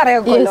ചെയ്യുമ്പോൾ നമുക്ക്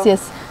അറിയാമല്ലോ.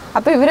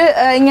 അപ്പൊ ഇവര്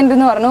ഇങ്ങനെ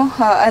ഇരുന്ന് പറഞ്ഞു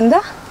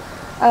എന്താ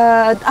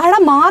അവിടെ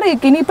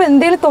മാറിയേക്ക് ഇനിയിപ്പൊ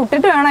എന്തേലും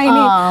തൊട്ടിട്ട് വേണം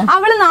ഇനി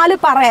അവള് നാല്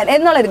പറയാൻ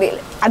എന്നുള്ള രീതിയിൽ.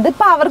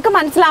 അതിപ്പോ അവർക്ക്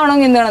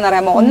മനസ്സിലാവണമെങ്കിൽ എന്താണെന്ന്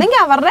അറിയാമോ, ഒന്നെങ്കിൽ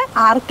അവരുടെ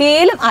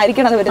ആർക്കേലും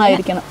ആയിരിക്കണം അത്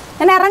വരുന്നത്.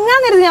 ഞാൻ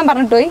ഇറങ്ങാന്നിരുന്ന് ഞാൻ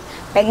പറഞ്ഞിട്ട് പോയി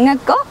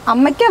പെങ്ങക്കോ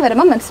അമ്മയ്ക്കോ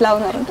വരുമ്പോ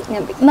മനസ്സിലാവും പറഞ്ഞിട്ട്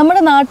ഞാൻ.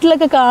 നമ്മുടെ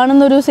നാട്ടിലൊക്കെ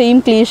കാണുന്ന ഒരു സെയിം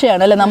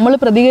ക്ലീഷയാണ് അല്ലെ, നമ്മൾ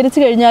പ്രതികരിച്ചു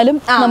കഴിഞ്ഞാലും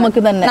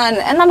നമുക്ക് തന്നെ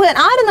നമുക്ക്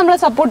ആരും നമ്മളെ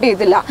സപ്പോർട്ട്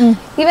ചെയ്തില്ല.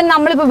 ഈവൻ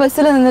നമ്മളിപ്പോ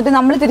ബസ്സിൽ നിന്നിട്ട്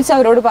നമ്മൾ തിരിച്ച്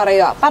അവരോട്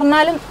പറയുക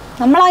പറഞ്ഞാലും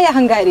നമ്മളായ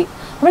അഹങ്കാരി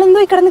അവളെന്തോ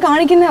ഈ കിടന്ന്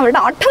കാണിക്കുന്ന അവളുടെ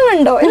ആട്ടം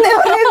കണ്ടോ എന്നേ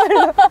പറയുള്ളൂ.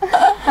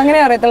 അങ്ങനെ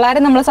പറയത്തുള്ളൂ.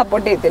 ആരും നമ്മളെ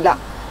സപ്പോർട്ട് ചെയ്യത്തില്ല.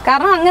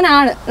 കാരണം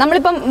അങ്ങനെയാണ്.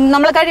 നമ്മളിപ്പം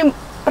നമ്മളെ കഴിയും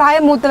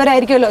പ്രായം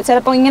മൂത്തവരായിരിക്കുമല്ലോ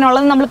ചിലപ്പോ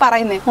ഇങ്ങനെയുള്ളത് നമ്മൾ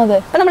പറയുന്നേ.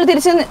 അപ്പൊ നമ്മൾ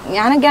തിരിച്ച്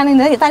ഞാനൊക്കെയാണ്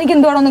തനിക്ക്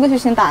എന്തുവാണോ എന്നൊക്കെ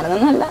ചോദിച്ചാൽ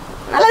താനൊന്നുമല്ല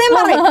നല്ലതേ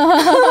പറയും.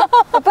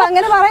 അപ്പൊ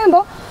അങ്ങനെ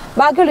പറയുമ്പോ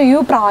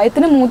ബാക്കിയുള്ള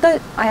പ്രായത്തിന് മൂത്ത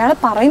അയാളെ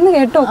പറയുന്ന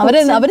കേട്ടോ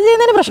അവര്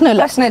ചെയ്യുന്നതിന്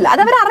പ്രശ്നമില്ല.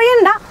 അത്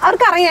അവരറിയണ്ട,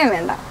 അവർക്ക് അറിയാൻ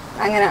വേണ്ട.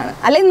 അങ്ങനെയാണ്.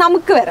 അല്ലെങ്കിൽ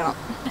നമുക്ക് വരണം.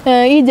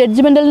 ഈ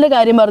ജഡ്ജ്മെന്റലിന്റെ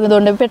കാര്യം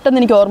പറഞ്ഞതുകൊണ്ട് പെട്ടെന്ന്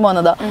എനിക്ക് ഓർമ്മ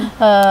വന്നതാ.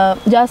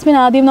 ജാസ്മിൻ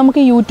ആദ്യം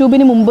നമുക്ക്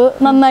യൂട്യൂബിന് മുമ്പ്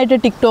നന്നായിട്ട്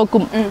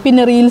ടിക്ടോക്കും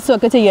പിന്നെ റീൽസും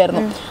ഒക്കെ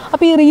ചെയ്യായിരുന്നു.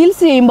 അപ്പൊ ഈ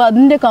റീൽസ് ചെയ്യുമ്പോൾ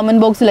അതിന്റെ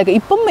കമന്റ് ബോക്സിലൊക്കെ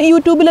ഇപ്പം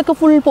യൂട്യൂബിലൊക്കെ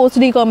ഫുൾ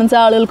പോസിറ്റീവ് കമന്റ്സ്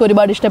ആളുകൾക്ക്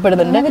ഒരുപാട്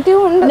ഇഷ്ടപ്പെടുന്നുണ്ട്.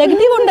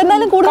 നെഗറ്റീവ് ഉണ്ട്,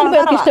 എന്നാലും കൂടുതൽ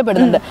പേർക്ക്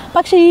ഇഷ്ടപ്പെടുന്നുണ്ട്.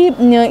 പക്ഷെ ഈ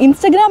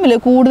ഇൻസ്റ്റഗ്രാമിൽ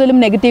കൂടുതലും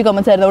നെഗറ്റീവ്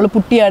കമന്റ്സ് ആയിരുന്നു. അവള്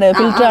പുട്ടിയാണ്,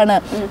 ഫിൽറ്ററാണ്,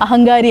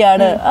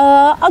 അഹങ്കാരിയാണ്,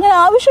 അങ്ങനെ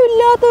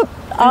ആവശ്യമില്ലാത്ത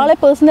ആളെ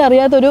പേഴ്സണലി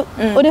അറിയാത്ത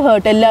ഒരു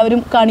ഹേർട്ട് എല്ലാവരും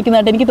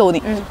കാണിക്കുന്നതായിട്ട് എനിക്ക്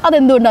തോന്നി.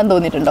 അതെന്തുകൊണ്ടാന്ന്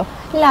തോന്നിയിട്ടുണ്ടോ?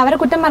 ഇല്ല, അവരെ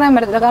കുറ്റം പറയാൻ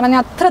പറ്റത്തില്ല. കാരണം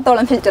ഞാൻ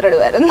അത്രത്തോളം ഫിൽറ്റർ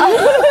ഇടുവായിരുന്നു.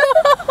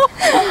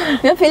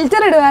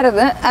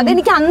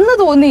 അതെനിക്ക് അന്ന്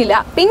തോന്നിയില്ല.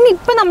 പിന്നെ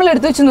ഇപ്പൊ നമ്മൾ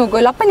എടുത്തു വെച്ച്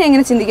നോക്കുമല്ലോ, അപ്പൊ ഞാൻ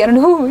ഇങ്ങനെ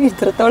ചിന്തിക്കാറുണ്ട്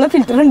ഇത്രത്തോളം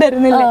ഫിൽറ്റർ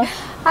ഉണ്ടായിരുന്നില്ലേ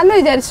അന്ന്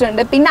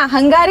വിചാരിച്ചിട്ടുണ്ട്. പിന്നെ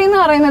അഹങ്കാരി എന്ന്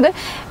പറയുന്നത്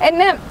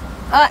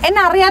എന്നെ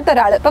അറിയാത്ത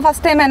ഒരാള് ഇപ്പൊ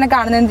ഫസ്റ്റ് ടൈം എന്നെ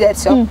കാണുന്നതെന്ന്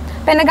വിചാരിച്ചോ.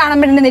 അപ്പൊ എന്നെ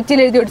കാണുമ്പോൾ എന്റെ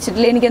നെറ്റിയിൽ എഴുതി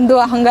ഒടിച്ചിട്ടില്ല എനിക്ക് എന്തോ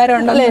അഹങ്കാരം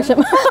ഉണ്ടോ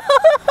ലേശം.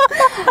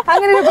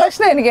 അങ്ങനെ ഒരു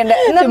പ്രശ്നം എനിക്കുണ്ട്.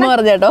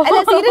 അല്ല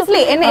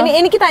സീരിയസ്ലി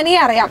എനിക്ക്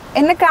തനിയെ അറിയാം.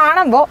 എന്നെ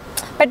കാണുമ്പോ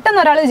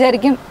പെട്ടെന്ന് ഒരാൾ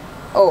വിചാരിക്കും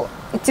ഓ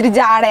ഇച്ചിരി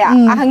ജാടയാ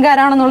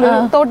അഹങ്കാരാണെന്നുള്ളൊരു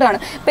തോട്ട് കാണും.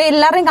 ഇപ്പൊ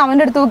എല്ലാവരുടെയും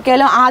കമന്റ് എടുത്ത്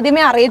നോക്കിയാലും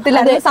ആദ്യമേ അറിയത്തില്ല,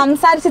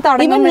 സംസാരിച്ച്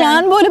തുടങ്ങും.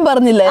 ഞാൻ പോലും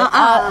പറഞ്ഞില്ലേ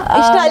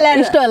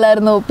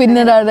ഇഷ്ടമല്ലായിരുന്നു,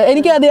 പിന്നീട്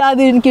എനിക്ക്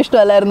എനിക്ക്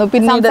ഇഷ്ടമല്ലായിരുന്നു,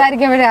 പിന്നെ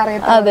സംസാരിക്കുമ്പോഴേ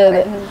അറിയത്തില്ല. അതെ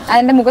അതെ,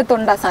 അതിന്റെ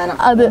മുഖത്തുണ്ട് ആ സാധനം,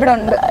 അത് ഇവിടെ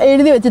ഉണ്ട്,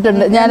 എഴുതി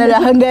വെച്ചിട്ടുണ്ട് ഞാനൊരു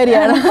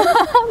അഹങ്കാരിയാണ്.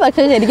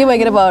 പക്ഷെ ശരിക്കും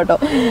ഭയങ്കര പാവട്ടോ.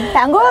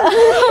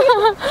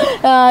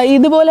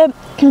 ഇതുപോലെ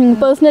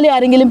പേഴ്സണലി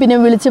ആരെങ്കിലും പിന്നെ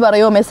വിളിച്ച്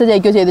പറയോ മെസ്സേജ്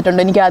അയക്കോ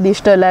ചെയ്തിട്ടുണ്ടോ എനിക്ക് ആദ്യം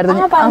ഇഷ്ടമല്ലായിരുന്നു?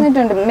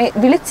 പറഞ്ഞിട്ടുണ്ട്,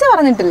 വിളിച്ച്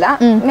പറഞ്ഞിട്ടില്ല,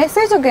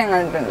 മെസ്സേജ് ഒക്കെ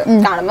കണ്ടിട്ടുണ്ട്.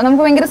 കാണുമ്പോ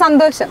നമുക്ക് ഭയങ്കര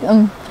സന്തോഷം,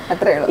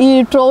 അത്രേ ഉള്ളൂ. ഈ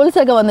ട്രോൾസ്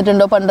ഒക്കെ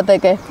വന്നിട്ടുണ്ടോ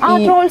പണ്ടത്തെയൊക്കെ?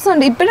 ട്രോൾസ്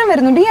ഉണ്ട്, ഇപ്പോഴും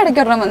വരുന്നുണ്ട്. ഈ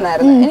ഇടയ്ക്ക് ഒരെണ്ണം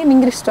വന്നായിരുന്നു, എനിക്ക്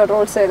ഭയങ്കര ഇഷ്ടമാണ്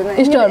ട്രോൾസ് വരുന്നത്.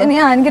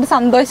 എനിക്കൊരു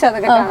സന്തോഷം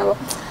അതൊക്കെ കാണുമ്പോ.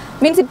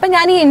 മീൻസ് ഇപ്പൊ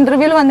ഞാൻ ഈ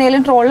ഇന്റർവ്യൂവിൽ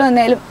വന്നാലും ട്രോളിൽ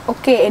വന്നാലും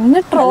ഒക്കെ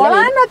എന്നെ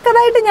ട്രോളാൻ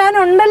വെക്കതായിട്ട് ഞാൻ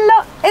ഉണ്ടല്ലോ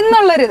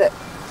എന്നുള്ളൊരിത്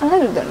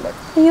അങ്ങനൊരിതുണ്ട്.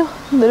 അയ്യോ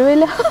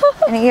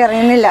എനിക്ക്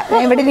അറിയുന്നില്ല,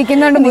 ഇവിടെ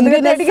ഇരിക്കുന്നുണ്ട്.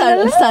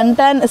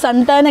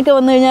 സൺടാൻ ഒക്കെ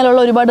വന്നു കഴിഞ്ഞാലുള്ള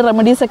ഒരുപാട്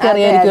റെമഡീസ് ഒക്കെ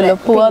അറിയായിരിക്കുമല്ലോ.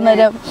 പോവാൻ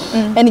നേരം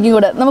എനിക്കും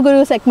കൂടെ നമുക്കൊരു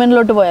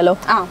സെഗ്മെന്റിലോട്ട് പോയാലോ?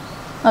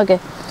 ഓക്കെ,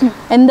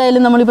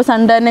 എന്തായാലും നമ്മളിപ്പോൾ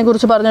സൺടാനെ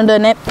കുറിച്ച് പറഞ്ഞുകൊണ്ട്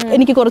തന്നെ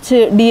എനിക്ക് കുറച്ച്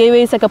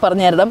DIYs ഒക്കെ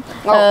പറഞ്ഞു തരണം.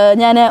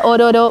 ഞാൻ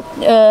ഓരോരോ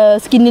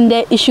സ്കിന്നിന്റെ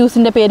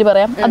ഇഷ്യൂസിന്റെ പേര്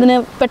പറയാം, അതിന്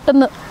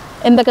പെട്ടെന്ന്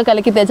എന്തൊക്കെ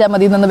കലക്കി തേച്ചാൽ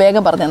മതി എന്നൊന്ന്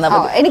വേഗം പറഞ്ഞു തന്നാൽ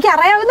മതി. എനിക്ക്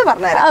അറിയാവുന്ന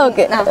പറഞ്ഞുതരാം.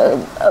 Okay,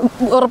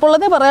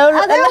 ഉറപ്പുള്ളതേ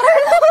പറയാവുള്ളൂ.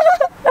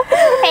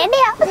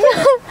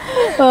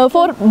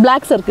 Four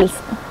black circles.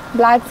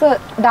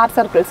 Dark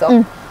സർക്കിൾസോ?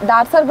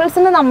 Dark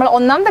സർക്കിൾസിന് നമ്മൾ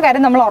ഒന്നാമത്തെ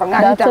കാര്യം നമ്മൾ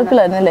ഉറങ്ങാനിട്ടാണ്.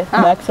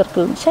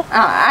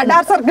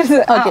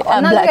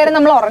 ഒന്നാമത്തെ കാര്യം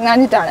നമ്മൾ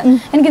ഉറങ്ങാനിട്ടാണ്.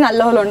 എനിക്ക്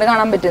നല്ലപോലെ ഉണ്ട്,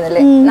 കാണാൻ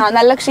പറ്റുന്നില്ലേ,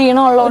 നല്ല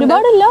ക്ഷീണമുള്ള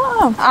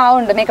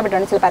ഉണ്ട്, മേക്കപ്പ്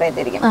ഇട്ടാണ് ചില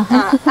പറയത്തിരിക്കും.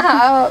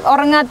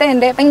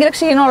 ഉറങ്ങാത്തതിന്റെ ഭയങ്കര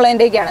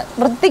ക്ഷീണമുള്ളതിന്റെയൊക്കെയാണ്.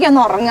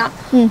 വൃത്തിക്കൊന്ന് ഉറങ്ങാ,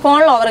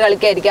 ഫോണിൽ ഓവർ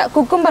കളിക്കാതിരിക്കുക.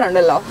 കുക്കുംബർ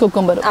ഉണ്ടല്ലോ,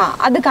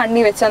 അത്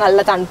കണ്ണി വെച്ചാൽ നല്ല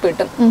തണുപ്പ്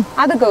കിട്ടും,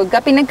 അതൊക്കെ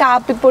വെക്കുക. പിന്നെ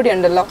കാപ്പിപ്പൊടി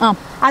ഉണ്ടല്ലോ,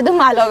 അതും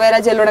അലോവേര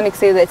ജെല്ലൂടെ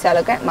മിക്സ് ചെയ്ത്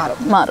വെച്ചാലൊക്കെ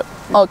മാറും.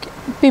 ഓക്കെ,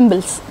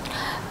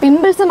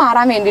 പിമ്പിൾസ്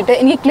മാറാൻ വേണ്ടിയിട്ട്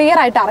എനിക്ക് ക്ലിയർ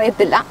ആയിട്ട്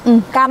അറിയത്തില്ല,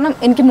 കാരണം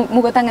എനിക്ക്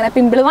മുഖത്ത് അങ്ങനെ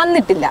പിമ്പിൾ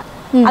വന്നിട്ടില്ല.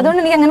 അതുകൊണ്ട്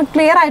എനിക്ക് അങ്ങനെ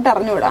ക്ലിയർ ആയിട്ട്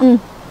അറിഞ്ഞുകൂടാ.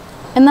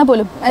 എന്നാ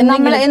പോലും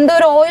നമ്മൾ എന്തോ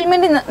ഒരു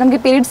ഓയിൽമെന്റ് നമുക്ക്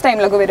പീരീഡ്സ്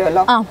ടൈമിലൊക്കെ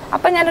വരുമല്ലോ,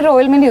 അപ്പൊ ഞാനൊരു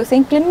ഓയിൽമെന്റ് യൂസ്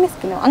ചെയ്യും, ക്ലിനിക്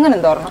സ്കിന്നോ അങ്ങനെ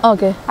എന്തോ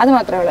പറഞ്ഞു. അത്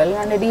മാത്രമേ ഉള്ളൂ,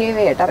 അല്ലാണ്ട്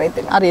DIY ആയിട്ട്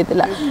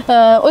അറിയത്തില്ല.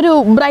 ഒരു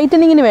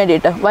ബ്രൈറ്റനിങ്ങിന്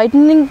വേണ്ടിയിട്ട്,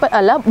 വൈറ്റനിങ്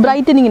അല്ല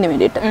ബ്രൈറ്റനിങ്ങിന്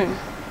വേണ്ടിയിട്ട്.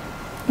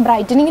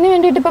 ബ്രൈറ്റനിങ്ങിന്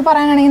വേണ്ടിയിട്ട് ഇപ്പൊ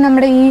പറയാനാണെങ്കിൽ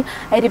നമ്മുടെ ഈ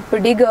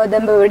അരിപ്പൊടി,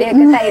 ഗോതമ്പ് പൊടി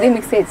ഒക്കെ തൈര്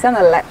മിക്സ്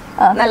ചെയ്താൽ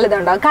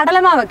നല്ലതുണ്ടാവും.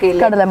 കടലമാവൊക്കെ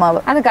ഇല്ല, കടലമാവ്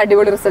അതൊക്കെ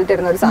അടിപൊളി റിസൾട്ട്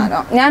തരുന്ന ഒരു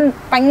സാധനം. ഞാൻ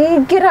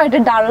ഭയങ്കരമായിട്ട്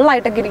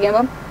ഡള്ളായിട്ടൊക്കെ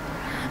ഇരിക്കുമ്പം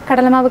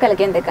കടലമാവ്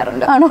കലക്കി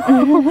തേക്കാറുണ്ട്. ആണോ?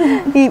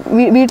 ഈ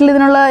വീട്ടിൽ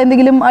ഇതിനുള്ള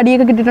എന്തെങ്കിലും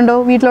അടിയൊക്കെ കിട്ടിയിട്ടുണ്ടോ?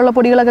 വീട്ടിലുള്ള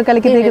പൊടികളൊക്കെ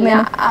കലക്കി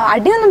തേക്കുന്നതിന്?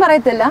 അടിയൊന്നും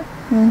പറയത്തില്ല,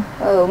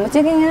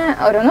 ഉമ്മച്ചൊക്കെ ഇങ്ങനെ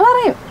ഓരോന്ന്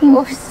പറയും,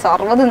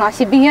 സർവ്വത്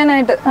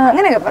നശിപ്പിക്കാനായിട്ട്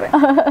അങ്ങനെയൊക്കെ പറയും.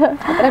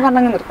 അത്രേ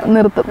പറഞ്ഞങ്ങ്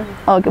നിർത്തും.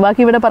 ഓക്കെ,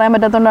 ബാക്കി ഇവിടെ പറയാൻ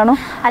പറ്റാത്തോണ്ടാണോ?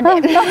 അതെ.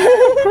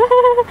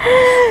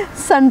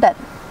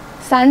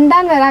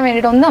 സൺടാൻ വരാൻ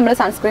വേണ്ടിയിട്ട് ഒന്ന് നമ്മൾ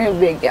സൺസ്ക്രീൻ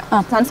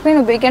ഉപയോഗിക്കുക. സൺസ്ക്രീൻ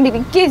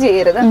ഉപയോഗിക്കാണ്ടിരിക്കുകയേ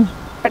ചെയ്യരുത്,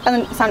 പെട്ടെന്ന്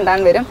സൺടാൻ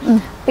വരും.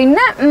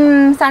 പിന്നെ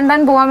സൺടാൻ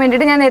പോകാൻ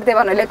വേണ്ടിയിട്ട് ഞാൻ നേരത്തെ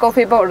പറഞ്ഞില്ലേ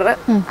കോഫി പൗഡർ,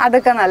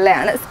 അതൊക്കെ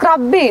നല്ലതാണ്.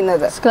 സ്ക്രബ്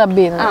ചെയ്യുന്നത്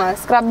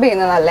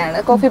നല്ലതാണ്.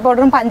 കോഫി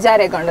പൗഡറും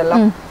പഞ്ചാരയൊക്കെ ഉണ്ടല്ലോ,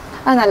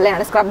 അത്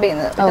നല്ലതാണ് സ്ക്രബ്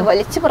ചെയ്യുന്നത്.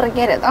 വലിച്ചു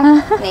പറിക്കരുത്.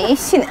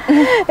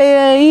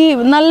 ഈ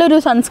നല്ലൊരു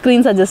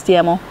സൺസ്ക്രീൻ സജസ്റ്റ്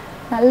ചെയ്യാമോ?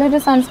 നല്ലൊരു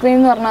സൺസ്ക്രീൻ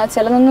എന്ന് പറഞ്ഞാൽ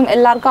ചിലതൊന്നും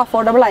എല്ലാവർക്കും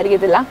അഫോർഡബിൾ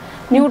ആയിരിക്കത്തില്ല.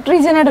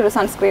 ന്യൂട്രീജനായിട്ട് ഒരു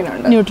സൺസ്ക്രീൻ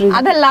ഉണ്ട്,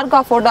 അത് എല്ലാവർക്കും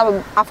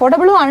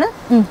അഫോർഡബിളും ആണ്,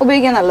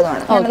 ഉപയോഗിക്കാൻ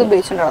നല്ലതാണ്. ഞാനത്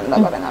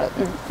ഉപയോഗിച്ചിട്ടുണ്ടോ പറയുന്നത്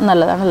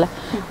നല്ലതാണല്ലേ.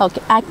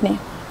 ഓക്കെ,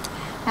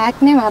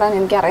 ആക്നെ മാറാൻ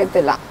എനിക്ക്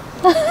അറിയത്തില്ല,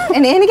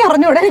 എനിക്ക്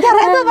അറിഞ്ഞൂടെ, എനിക്ക്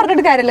അറിയാത്ത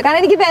പറഞ്ഞിട്ട് കാര്യമില്ല. കാരണം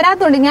എനിക്ക്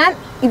വരാത്തോണ്ട് ഞാൻ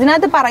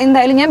ഇതിനകത്ത്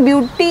പറയുന്നതായാലും ഞാൻ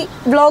ബ്യൂട്ടി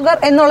ബ്ലോഗർ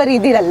എന്നുള്ള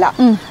രീതിയിലല്ല.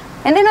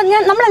 എന്റെ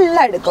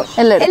നമ്മളെല്ലാം എടുക്കും,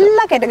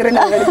 എല്ലാ കാറ്റഗറിയും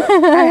എടുക്കും.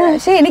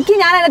 പക്ഷെ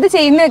ഞാൻ അതിനകത്ത്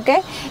ചെയ്യുന്നതൊക്കെ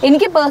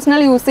എനിക്ക്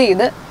പേഴ്സണൽ യൂസ്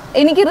ചെയ്ത്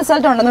എനിക്ക്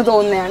റിസൾട്ട് ഉണ്ടെന്ന്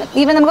തോന്നുന്നതാണ്.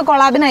 ഈവൻ നമുക്ക്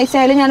കൊളാബിന്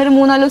അയച്ചായാലും ഞാനൊരു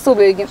 3-4 ദിവസം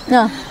ഉപയോഗിക്കും.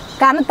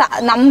 കാരണം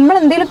നമ്മൾ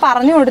എന്തെങ്കിലും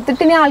പറഞ്ഞു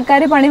കൊടുത്തിട്ട് ഇനി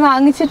ആൾക്കാർ പണി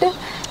വാങ്ങിച്ചിട്ട്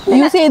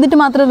യൂസ് ചെയ്തിട്ട്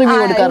മാത്രമേ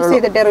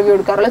റിവ്യൂ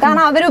കൊടുക്കാറുള്ളൂ.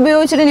 കാരണം അവർ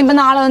ഉപയോഗിച്ചിട്ട് ഇനിയിപ്പോൾ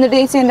നാളെ വന്നിട്ട്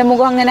ചേച്ചി എന്റെ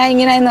മുഖം അങ്ങനെ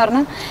ഇങ്ങനെ എന്ന്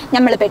പറഞ്ഞാൽ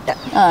നമ്മൾ പെട്ട്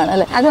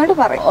ആണല്ലേ. അതുകൊണ്ട്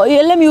പറയും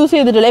എല്ലാം യൂസ്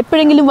ചെയ്തിട്ടില്ല.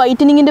 എപ്പോഴെങ്കിലും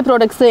വൈറ്റനിങ്ങിന്റെ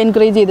പ്രോഡക്ട്സ്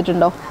എൻകറേജ്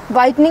ചെയ്തിട്ടുണ്ടോ?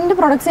 വൈറ്റനിങ്ങിന്റെ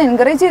പ്രോഡക്ട്സ്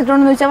എൻകറേജ് ചെയ്തിട്ടുണ്ടോ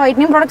എന്ന് വെച്ചാൽ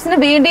വൈറ്റനിങ് പ്രോഡക്ട്സിന്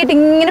വേണ്ടിയിട്ട്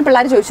ഇങ്ങനെ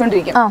പിള്ളേർ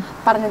ചോദിച്ചുകൊണ്ടിരിക്കും,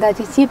 പറഞ്ഞതാ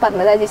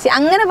ചേച്ചി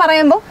അങ്ങനെ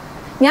പറയുമ്പോൾ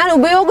ഞാൻ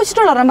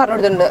ഉപയോഗിച്ചിട്ടുള്ള പറഞ്ഞു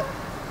കൊടുത്തിട്ടുണ്ട്,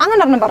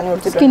 അങ്ങനെ പറഞ്ഞു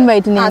കൊടുത്തിട്ടുണ്ട് സ്കിൻ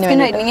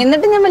വൈറ്റനിങ്.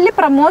 എന്നിട്ട് ഞാൻ വലിയ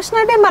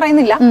പ്രൊമോഷനായിട്ട് ഞാൻ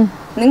പറയുന്നില്ല,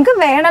 നിങ്ങൾക്ക്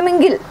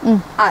വേണമെങ്കിൽ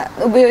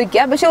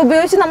ഉപയോഗിക്കുക.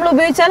 പക്ഷെ നമ്മൾ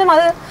ഉപയോഗിച്ചാലും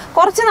അത്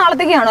കുറച്ച്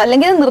നാളത്തേക്കാണോ,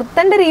 അല്ലെങ്കിൽ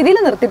നിർത്തേണ്ട രീതിയിൽ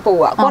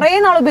നിർത്തിപ്പോവുക. കുറെ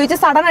നാൾ ഉപയോഗിച്ച്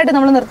സഡൻ ആയിട്ട്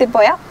നമ്മൾ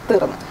നിർത്തിപ്പോയാൽ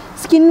തീർന്നു.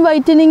 സ്കിൻ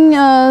വൈറ്റനിങ്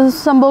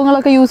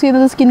സംഭവങ്ങളൊക്കെ യൂസ്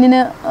ചെയ്യുന്നത്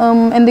സ്കിന്നിന്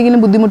എന്തെങ്കിലും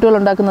ബുദ്ധിമുട്ടുകൾ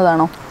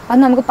ഉണ്ടാക്കുന്നതാണോ? അത്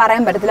നമുക്ക്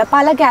പറയാൻ പറ്റത്തില്ല,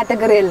 പല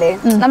കാറ്റഗറി അല്ലേ,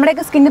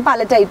 നമ്മുടെയൊക്കെ സ്കിന്ന്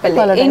പല ടൈപ്പ്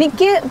അല്ലേ.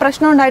 എനിക്ക്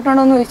പ്രശ്നം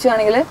ഉണ്ടായിട്ടുണ്ടോ എന്ന്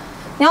ചോദിച്ചാണെങ്കിൽ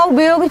ഞാൻ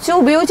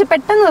ഉപയോഗിച്ച്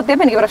പെട്ടെന്ന്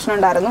നിർത്തിയപ്പോൾ എനിക്ക് പ്രശ്നം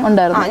ഉണ്ടായിരുന്നു.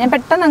 ഞാൻ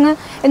പെട്ടെന്ന് അങ്ങ്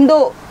എന്തോ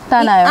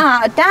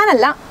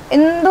ടാനല്ല,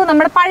 എന്തോ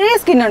നമ്മുടെ പഴയ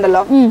സ്കിൻ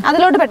ഉണ്ടല്ലോ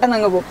അതിലോട്ട് പെട്ടെന്ന്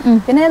അങ്ങ് പോകും.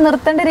 പിന്നെ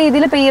നിർത്തേണ്ട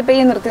രീതിയിൽ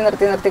പെയ്യെ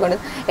നിർത്തിക്കൊണ്ട്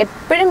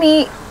എപ്പോഴും ഈ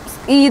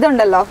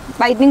ഇതുണ്ടല്ലോ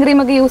വൈറ്റനിങ് ക്രീം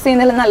ഒക്കെ യൂസ്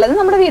ചെയ്യുന്നതിൽ നല്ലത്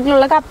നമ്മുടെ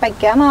വീട്ടിലുള്ള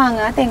കപ്പയ്ക്ക,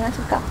 മാങ്ങ, തേങ്ങ,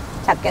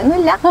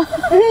 ചക്കയൊന്നുമില്ല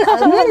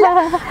അതൊന്നുമില്ല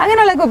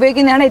അങ്ങനെയുള്ളതൊക്കെ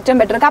ഉപയോഗിക്കുന്നതാണ് ഏറ്റവും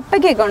ബെറ്റർ.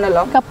 കപ്പയ്ക്കൊക്കെ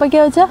ഉണ്ടല്ലോ,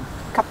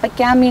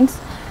 കപ്പയ്ക്ക മീൻസ്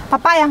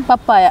പപ്പായ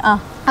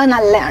അത്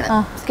നല്ലതാണ്.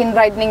 സ്കിൻ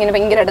ബ്രൈറ്റനിങ്ങിന്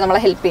ഭയങ്കരമായിട്ട്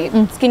നമ്മളെ ഹെൽപ്പ്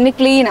ചെയ്യും. സ്കിന്ന്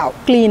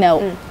ക്ലീൻ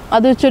ആവും.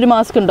 അത് വെച്ചൊരു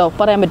മാസ്ക് ഉണ്ടോ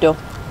പറയാൻ പറ്റുമോ?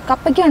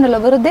 കപ്പയ്ക്ക ഉണ്ടല്ലോ,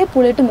 വെറുതെ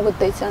പുളിയിട്ട്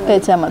മുഖത്ത്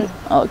തേച്ചാൽ മതി.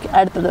 ഓക്കെ,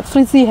 അടുത്തത്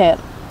ഫ്രിസി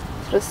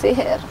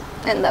ഹെയർ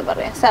എന്താ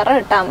പറയാ, സെറ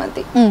ഇട്ടാ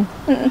മതി,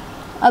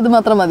 അത്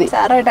മാത്രം മതി.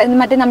 സെറ ഇട്ടാ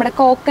മറ്റേ നമ്മുടെ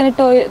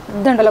കോക്കനട്ട് ഓയിൽ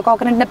ഇതുണ്ടല്ലോ,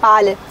 കോക്കനട്ടിന്റെ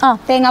പാല്,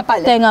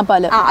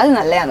 തേങ്ങാപ്പാല് അത്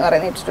നല്ലതാന്ന്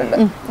പറയുന്നത് കേട്ടിട്ടുണ്ട്.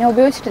 ഞാൻ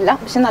ഉപയോഗിച്ചിട്ടില്ല,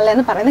 പക്ഷെ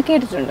നല്ലതെന്ന് പറയുന്നത്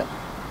കേട്ടിട്ടുണ്ട്.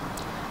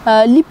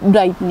 ലിപ്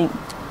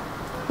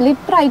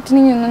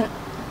ബ്രൈറ്റനിങ് ഒന്നും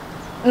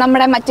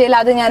നമ്മുടെ മറ്റേ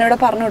അത് ഞാനിവിടെ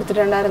പറഞ്ഞു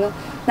കൊടുത്തിട്ടുണ്ടായിരുന്നു.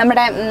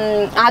 നമ്മുടെ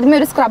ആദ്യമേ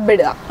ഒരു സ്ക്രബ്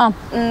ഇടുക,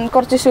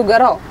 കുറച്ച്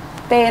ഷുഗറോ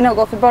തേനോ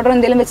കോഫി പൗഡറോ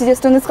എന്തെങ്കിലും വെച്ച്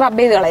ജസ്റ്റ് ഒന്ന് സ്ക്രബ്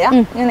ചെയ്ത് കളയാം.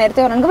 ഞാൻ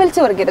നേരത്തെ പറഞ്ഞു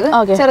വലിച്ചു പറിക്കരുത്,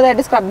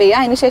 ചെറുതായിട്ട് സ്ക്രബ്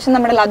ചെയ്യുക. അതിനുശേഷം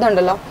നമ്മുടെ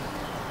അതുണ്ടല്ലോ,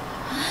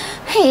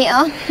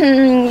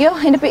 അയ്യോ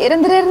അതിന്റെ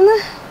പേരെന്തിനായിരുന്നു,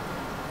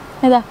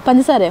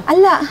 പഞ്ചസാരയോ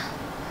അല്ല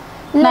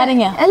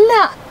അല്ല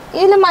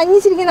ഇതിൽ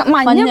മഞ്ഞിച്ചിരിക്കുന്ന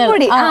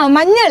മഞ്ഞൾപ്പൊടി,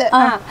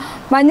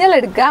 മഞ്ഞൾ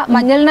എടുക്കുക.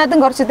 മഞ്ഞളിനകത്തും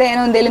കുറച്ച്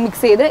തേനോ എന്തെങ്കിലും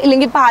മിക്സ് ചെയ്ത്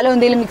ഇല്ലെങ്കിൽ പാലോ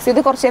എന്തെങ്കിലും മിക്സ്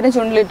ചെയ്ത് കുറച്ച് നേരം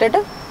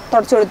ചുണ്ടിലിട്ടിട്ട്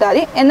തുടച്ചു കൊടുത്താൽ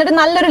മതി. എന്നിട്ട്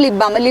നല്ലൊരു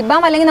ലിബാം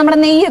അല്ലെങ്കിൽ നമ്മുടെ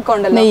നെയ്യൊക്കെ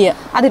ഉണ്ടല്ലോ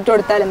അതിട്ട്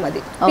കൊടുത്താലും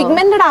മതി.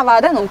 പിഗ്മെന്റഡ്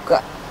ആവാതെ നോക്കുക.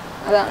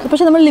 അതാണ്.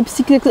 പക്ഷെ നമ്മൾ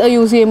ലിപ്സ്റ്റിക്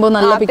യൂസ് ചെയ്യുമ്പോൾ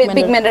നല്ല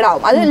പിഗ്മെന്റഡ്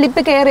ആവും. അത്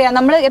ലിപ്പ് കെയർ ചെയ്യാം.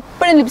 നമ്മൾ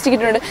എപ്പോഴും ലിപ്സ്റ്റിക്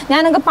ഇട്ടിട്ടുണ്ട്.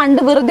 ഞാനൊക്കെ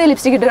പണ്ട് വെറുതെ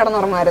ലിപ്സ്റ്റിക് ഇട്ട്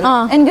കിടന്നുറങ്ങുമായിരുന്നു.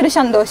 എനിക്കൊരു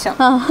സന്തോഷം.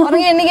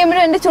 ഉറങ്ങി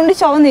എണ്ണിക്കുമ്പോഴും എന്റെ ചുണ്ടി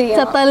ചമഞ്ഞ്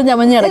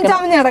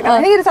കിടക്കണം,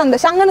 എനിക്കൊരു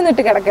സന്തോഷം. അങ്ങനെ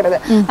ഇട്ട് കിടക്കരുത്.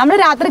 നമ്മൾ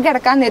രാത്രി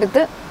കിടക്കാൻ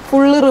നേരത്ത്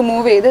ഫുള്ള്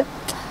റിമൂവ് ചെയ്ത്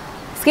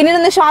സ്കിന്നിൽ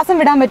നിന്ന് ശ്വാസം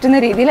വിടാൻ പറ്റുന്ന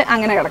രീതിയിൽ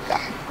അങ്ങനെ കിടക്കുക.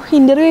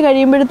 ഇന്റർവ്യൂ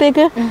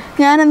കഴിയുമ്പോഴത്തേക്ക്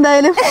ഞാൻ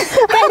എന്തായാലും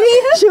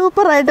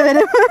സൂപ്പറായിട്ട്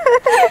വരും.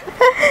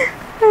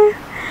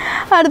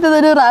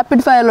 അടുത്തതൊരു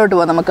റാപ്പിഡ് ഫയറിലോട്ട്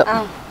പോവാം നമുക്ക്.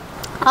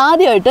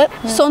 ആദ്യമായിട്ട്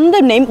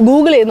സ്വന്തം നെയിം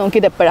ഗൂഗിൾ ചെയ്ത്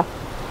നോക്കിയത് എപ്പോഴാ?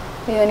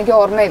 എനിക്ക്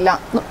ഓർമ്മയില്ല.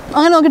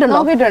 അങ്ങനെ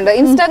നോക്കിയിട്ടുണ്ട്,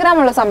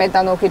 ഇൻസ്റ്റാഗ്രാമുള്ള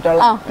സമയത്താണ്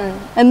നോക്കിയിട്ടുള്ളത്.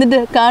 എന്നിട്ട്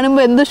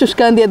കാണുമ്പോ എന്തോ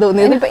ശുഷ്കാന്തിയാ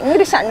തോന്നിയത്?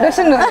 ഭയങ്കര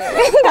സന്തോഷം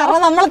തോന്നി.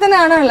 കാരണം നമ്മളെ തന്നെ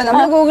കാണാനല്ലോ,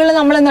 നമ്മൾ ഗൂഗിളിൽ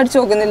നമ്മളൊന്നും അടിച്ചു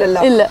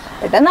നോക്കുന്നില്ലല്ലോ. ഇല്ല,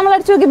 പെട്ടെന്ന് നമ്മൾ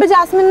അടിച്ചു നോക്കിയപ്പോ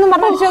ജാസ്മിൻ എന്ന്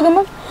പറഞ്ഞ് അടിച്ചു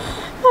നോക്കുമ്പോ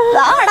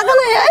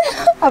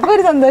അപ്പൊ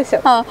ഒരു സന്തോഷം.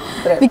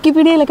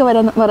 വിക്കിപീഡിയയിലൊക്കെ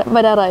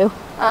വരാറായോ?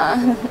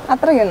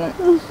 അത്രയൊന്നും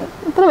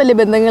അത്ര വലിയ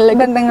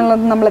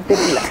ബന്ധങ്ങളിലൊന്നും നമ്മൾ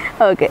എത്തിയിട്ടില്ല.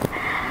 ഓക്കെ,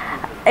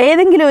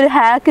 ഏതെങ്കിലും ഒരു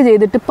ഹാക്ക്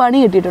ചെയ്തിട്ട് പണി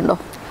കിട്ടിയിട്ടുണ്ടോ?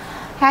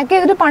 ഹാക്ക്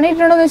ചെയ്തിട്ട് പണി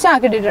കിട്ടിയിട്ടുണ്ടോ എന്ന് വെച്ചാൽ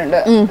കിട്ടിയിട്ടുണ്ട്.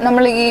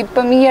 നമ്മൾ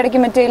ഇപ്പം ഈ ഇടയ്ക്ക്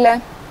മറ്റേ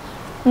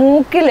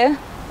മൂക്കില്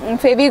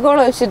ഫെവിക്കോൾ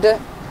വെച്ചിട്ട്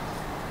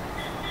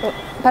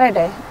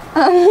പറയട്ടെ,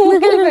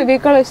 മൂക്കിൽ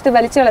ഫെവിക്കോൾ വെച്ചിട്ട്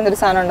വലിച്ചു കളയുന്നൊരു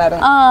സാധനം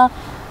ഉണ്ടായിരുന്നു.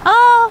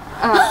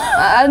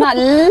 അത്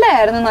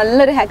നല്ലായിരുന്നു,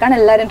 നല്ലൊരു ഹാക്കാണ്,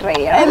 എല്ലാരും ട്രൈ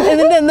ചെയ്യണം.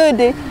 എന്നിട്ട് എന്ത്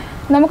പറ്റി?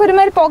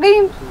 നമുക്കൊരുമാതിരി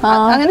പുകയും,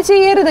 അങ്ങനെ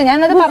ചെയ്യരുത്.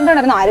 ഞാനത്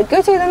പറഞ്ഞിട്ടുണ്ടായിരുന്നു,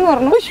 ആരൊക്കെയോ ചെയ്തെന്ന്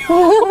പറഞ്ഞു.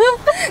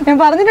 ഞാൻ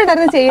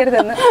പറഞ്ഞിട്ടുണ്ടായിരുന്നു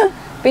ചെയ്യരുതെന്ന്.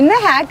 പിന്നെ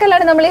ഹാക്ക്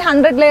അല്ലാണ്ട് നമ്മൾ ഈ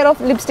 100 ലെയർ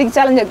ഓഫ് ലിപ്സ്റ്റിക്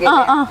ചാലഞ്ച് ഒക്കെ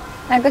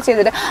ഒക്കെ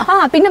ചെയ്തിട്ട്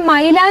പിന്നെ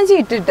മൈലാഞ്ചി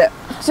ഇട്ടിട്ട്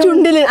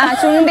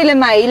ചുണ്ടില്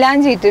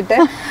മൈലാഞ്ചി ഇട്ടിട്ട്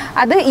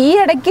അത് ഈ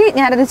ഇടയ്ക്ക്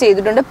ഞാനത്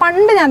ചെയ്തിട്ടുണ്ട്.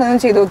 പണ്ട് ഞാനതൊന്നും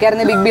ചെയ്ത്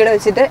നോക്കിയായിരുന്നു ബിഗ്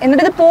വെച്ചിട്ട്.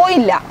 എന്നിട്ട് ഇത്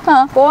പോയില്ല.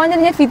 പോകാൻ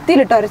ഞാൻ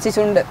ഫിത്തിയിലിട്ട് ഉരച്ച്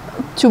ചുണ്ട്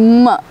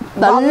ചുമ്മാ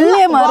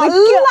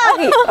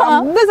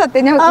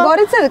സത്യം ഞാൻ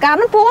കുറച്ചത്,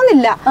 കാരണം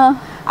പോകുന്നില്ല.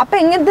 അപ്പൊ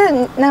ഇങ്ങനത്തെ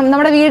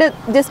നമ്മുടെ വീട്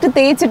ജസ്റ്റ്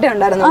തേച്ചിട്ടേ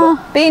ഉണ്ടായിരുന്നു,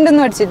 പെയിന്റ്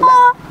ഒന്നും അടിച്ചിട്ടില്ല.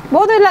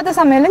 ബോധമില്ലാത്ത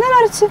സമയത്ത് ഞാൻ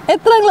ഉരച്ച്.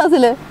 എത്രാം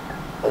ക്ലാസ്സില്?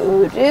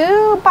 ഒരു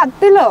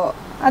 10ലോ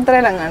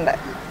അത്രയെല്ലാം കണ്ട്.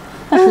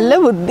 നല്ല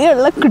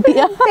ബുദ്ധിയുള്ള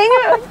കുട്ടിയാ.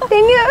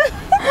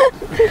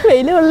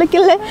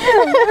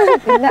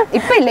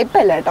 ഇപ്പൊ ഇല്ല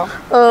കേട്ടോ.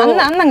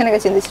 അന്ന് അങ്ങനെയൊക്കെ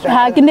ചിന്തിച്ചിട്ടുണ്ട്.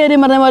 ഹാക്കിന്റെ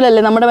കാര്യം പറഞ്ഞ പോലെ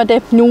അല്ലേ നമ്മുടെ മറ്റേ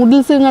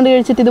നൂഡിൽസ് കണ്ട്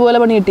കഴിച്ചിട്ട് ഇതുപോലെ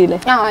പണി കിട്ടിയില്ലേ?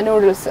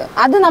 നൂഡിൽസ്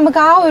അത് നമുക്ക്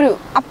ആ ഒരു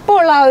അപ്പോൾ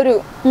ഉള്ള ആ ഒരു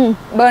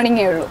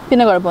ബേണിങ്ങേ ഉള്ളൂ.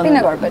 പിന്നെ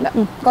കുഴപ്പമില്ല,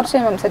 കുറച്ച്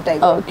കഴിയുമ്പോൾ സെറ്റ് ആയി.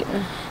 ഓക്കെ.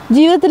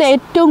 ജീവിതത്തിൽ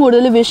ഏറ്റവും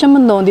കൂടുതൽ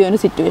വിഷമം തോന്നിയ ഒരു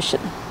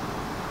സിറ്റുവേഷൻ?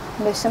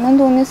 വിഷമം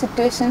തോന്നിയ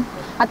സിറ്റുവേഷൻ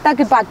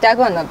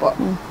അറ്റാക്ക് വന്നപ്പോ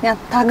ഞാൻ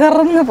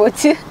തകർന്നു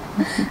പോച്ച്.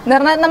 എന്ന്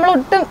പറഞ്ഞാൽ നമ്മൾ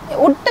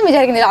ഒട്ടും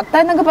വിചാരിക്കുന്നില്ല.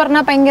 അത്തായെന്നൊക്കെ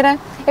പറഞ്ഞാൽ ഭയങ്കര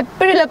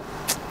എപ്പോഴും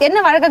എന്നെ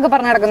വഴക്കൊക്കെ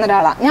പറഞ്ഞു നടക്കുന്ന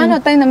ഒരാളാണ്. ഞാനും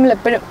അത്തായും തമ്മിൽ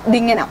എപ്പോഴും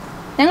ഇതിങ്ങനെ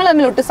ഞങ്ങൾ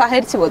തമ്മിൽ ഒട്ടും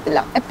സഹകരിച്ചു പോകത്തില്ല,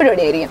 എപ്പോഴും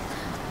ഇവിടെയായിരിക്കും.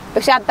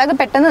 പക്ഷെ അത്താക്ക്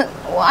പെട്ടെന്ന്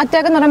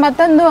അറ്റാക്ക് എന്ന് പറയുമ്പോൾ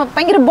അത്ത എന്തോ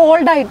ഭയങ്കര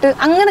ബോൾഡായിട്ട്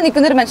അങ്ങനെ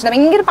നിൽക്കുന്ന ഒരു മനുഷ്യനാണ്.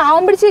 ഭയങ്കര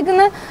പാവം പിടിച്ച്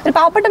നിൽക്കുന്ന ഒരു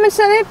പാവപ്പെട്ട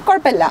മനുഷ്യനെ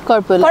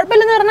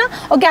കുഴപ്പമില്ലെന്ന് പറഞ്ഞാൽ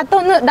ഓക്കെ, അത്ത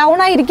ഒന്ന് ഡൗൺ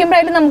ആയി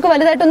ഇരിക്കുമ്പോഴായാലും നമുക്ക്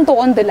വലുതായിട്ടൊന്നും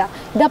തോന്നത്തില്ല.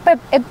 ഇതപ്പം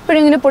എപ്പോഴും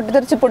ഇങ്ങനെ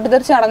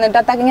പൊട്ടിത്തെറിച്ച് നടന്നിട്ട്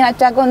അത്താക്ക് ഇങ്ങനെ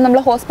അറ്റാക്ക് വന്ന്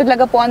നമ്മൾ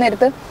ഹോസ്പിറ്റലൊക്കെ പോകാൻ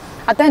നേരത്ത്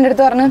അത്ത എൻ്റെ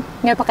അടുത്ത് പറഞ്ഞ്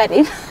ഞാൻ ഇപ്പം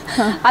കരയും.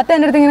 അത്ത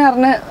എൻ്റെ അടുത്ത് ഇങ്ങനെ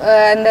പറഞ്ഞ്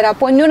എന്താ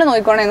പൊന്നൂനെ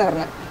നോക്കിക്കോണേന്ന്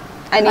പറഞ്ഞു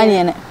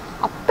അനിയനെ.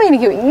 അപ്പം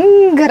എനിക്ക്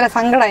ഭയങ്കര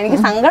സങ്കടമായി. എനിക്ക്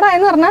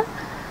സങ്കടമായെന്ന് പറഞ്ഞാൽ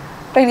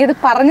അപ്പം എനിക്കത്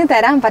പറഞ്ഞു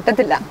തരാൻ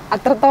പറ്റത്തില്ല,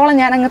 അത്രത്തോളം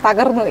ഞാൻ അങ്ങ്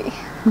തകർന്നു പോയി.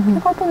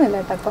 കുഴപ്പമൊന്നുമില്ല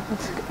കേട്ടോ,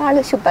 അപ്പം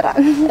ആള് സൂപ്പറാ,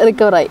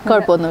 റിക്കവറായി,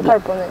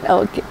 കുഴപ്പമൊന്നുമില്ല.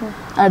 ഓക്കെ.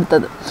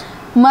 അടുത്തത്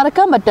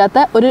മറക്കാൻ പറ്റാത്ത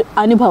ഒരു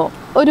അനുഭവം,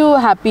 ഒരു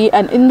ഹാപ്പി,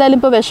 എന്തായാലും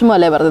ഇപ്പോൾ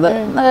വിഷമമല്ലേ പറഞ്ഞത്,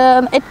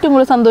 ഏറ്റവും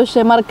കൂടുതൽ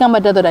സന്തോഷിച്ച് മറക്കാൻ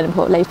പറ്റാത്തൊരു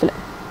അനുഭവം ലൈഫിൽ?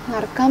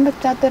 മറക്കാൻ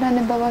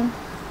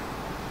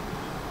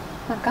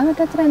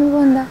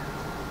പറ്റാത്തൊരനുഭവം എന്താ?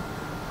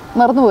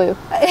 മറന്നുപോയോ?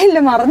 ഇല്ല,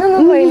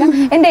 മറന്നൊന്നും പോയില്ല.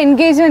 എൻ്റെ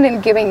എൻഗേജ്മെന്റ്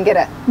എനിക്ക് ഭയങ്കര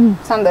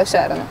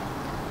സന്തോഷമായിരുന്നു.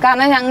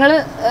 കാരണം ഞങ്ങള്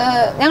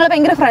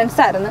ഭയങ്കര ഫ്രണ്ട്സ്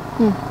ആയിരുന്നു.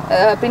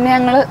 പിന്നെ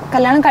ഞങ്ങള്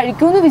കല്യാണം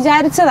കഴിക്കുമെന്ന്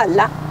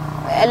വിചാരിച്ചതല്ല,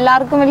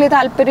 എല്ലാവർക്കും വലിയ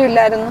താല്പര്യം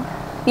ഇല്ലായിരുന്നു.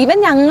 ഈവൻ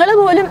ഞങ്ങള്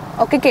പോലും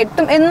ഒക്കെ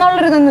കെട്ടും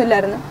എന്നുള്ളൊരിതൊന്നും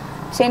ഇല്ലായിരുന്നു.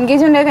 പക്ഷെ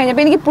എൻഗേജ്മെന്റ് ഒക്കെ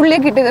കഴിഞ്ഞപ്പോൾ എനിക്ക് പുള്ളിയെ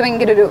കിട്ടിയത്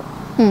ഭയങ്കര ഒരു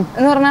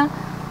എന്ന് പറഞ്ഞാൽ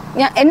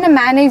എന്നെ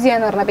മാനേജ്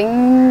ചെയ്യാന്ന് പറഞ്ഞാൽ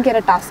ഭയങ്കര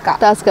ടാസ്കാ.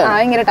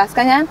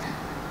 ഞാൻ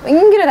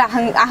ഭയങ്കര ഒരു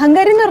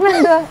അഹങ്കാരി എന്ന് പറഞ്ഞാൽ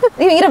എന്തുവാ,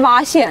 ഭയങ്കര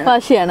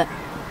വാശിയാണ്.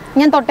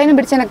 ഞാൻ തൊട്ടേനും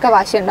പിടിച്ചതിനൊക്കെ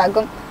വാശി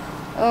ഉണ്ടാക്കും.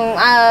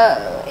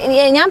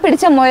 ഞാൻ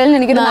പിടിച്ച മുയലിന്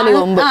എനിക്ക്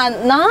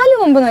 4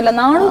 കൊമ്പൊന്നുമില്ല,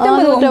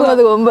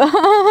 450 കൊമ്പ്.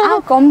 ആ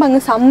കൊമ്പ്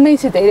അങ്ങ്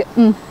സമ്മതിച്ച്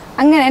തരും.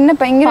 അങ്ങനെ എന്നെ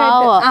ഭയങ്കര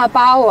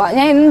പാവമാ.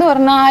 ഞാൻ എന്ത്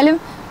പറഞ്ഞാലും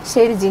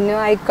ശരി ജിന്നു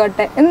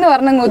ആയിക്കോട്ടെ എന്ന്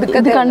പറഞ്ഞ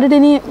ഒതുക്കത്തെ. കണ്ടിട്ട്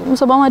ഇനി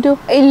സ്വഭാവം മാറ്റോ?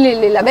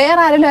 ഇല്ല. വേറെ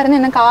ആരെങ്കിലും അറിഞ്ഞ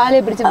എന്നെ കാലെ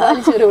പിടിച്ച്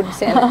വലിച്ചൊരു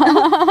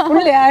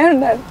പുള്ളി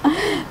ആയോണ്ടായിരുന്നു.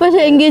 പക്ഷെ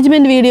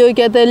എൻഗേജ്മെന്റ്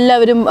വീഡിയോക്കകത്ത്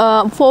എല്ലാവരും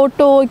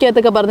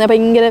ഫോട്ടോക്കകത്തൊക്കെ പറഞ്ഞ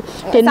ഭയങ്കര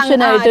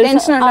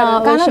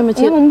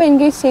ടെൻഷനായിട്ട് മുമ്പ്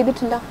എൻഗേജ്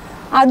ചെയ്തിട്ടില്ല,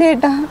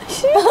 ആദ്യമായിട്ടാ.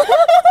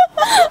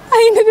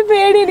 അതിന്റെ ഒരു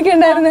പേടി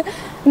എനിക്കുണ്ടായിരുന്നു.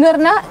 എന്ന്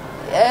പറഞ്ഞാൽ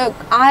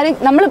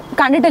നമ്മൾ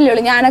കണ്ടിട്ടല്ലേ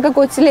ഉള്ളൂ. ഞാനൊക്കെ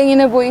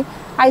കൊച്ചിലിങ്ങനെ പോയി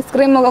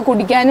ഐസ്ക്രീം ഒക്കെ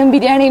കുടിക്കാനും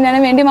ബിരിയാണി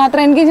തിന്നാനും വേണ്ടി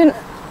മാത്രം എൻഗേജ്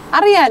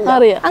അറിയാമല്ലോ,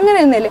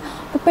 അങ്ങനെയൊന്നുമില്ല.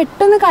 അപ്പൊ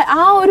പെട്ടെന്ന്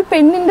ആ ഒരു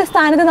പെണ്ണിന്റെ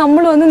സ്ഥാനത്ത്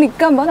നമ്മൾ വന്ന്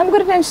നിൽക്കുമ്പോൾ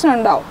നമുക്കൊരു ടെൻഷൻ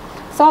ഉണ്ടാവും,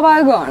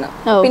 സ്വാഭാവികമാണ്.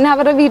 പിന്നെ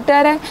അവരുടെ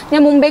വീട്ടുകാരെ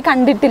ഞാൻ മുമ്പേ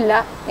കണ്ടിട്ടില്ല,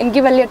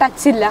 എനിക്ക് വലിയ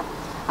ടച്ചില്ല.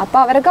 അപ്പൊ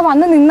അവരൊക്കെ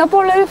വന്ന് നിന്നപ്പോൾ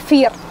ഉള്ളൊരു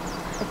ഫിയർ.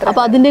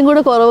 അപ്പൊ അതിന്റെയും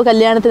കൂടെ കുറവ്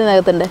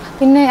കല്യാണത്തിനകത്തുണ്ട്.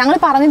 പിന്നെ ഞങ്ങൾ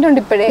പറഞ്ഞിട്ടുണ്ട്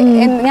ഇപ്പോഴേ,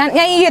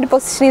 ഞാൻ ഈ ഒരു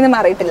പൊസിഷനിൽ നിന്ന്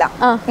മാറിയിട്ടില്ല,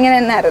 അങ്ങനെ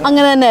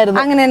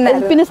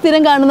തന്നെയായിരുന്നു. പിന്നെ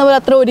സ്ഥിരം കാണുന്ന പോലെ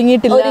അത്ര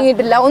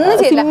ഒരുങ്ങിയിട്ടില്ല, ഒന്നും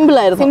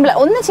സിമ്പിൾ.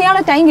 ഒന്നും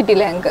ചെയ്യാനുള്ള ടൈം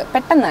കിട്ടിയില്ല ഞങ്ങൾക്ക്,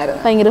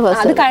 പെട്ടെന്നായിരുന്നു.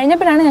 അത്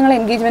കഴിഞ്ഞപ്പോഴാണ് ഞങ്ങൾ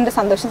എൻഗേജ്മെന്റ്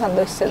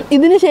സന്തോഷിച്ചത്.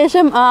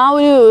 ഇതിനുശേഷം ആ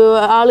ഒരു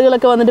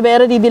ആളുകളൊക്കെ വന്നിട്ട്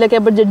വേറെ രീതിയിലൊക്കെ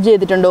അപ്പൊ ജഡ്ജ്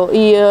ചെയ്തിട്ടുണ്ടോ?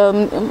 ഈ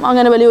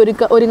അങ്ങനെ വലിയ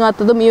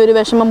ഒരുങ്ങാത്തതും ഈ ഒരു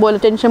വിഷമം പോലെ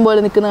ടെൻഷൻ പോലെ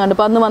നിൽക്കുന്ന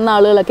കണ്ടപ്പോ അന്ന് വന്ന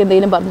ആളുകളൊക്കെ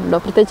എന്തെങ്കിലും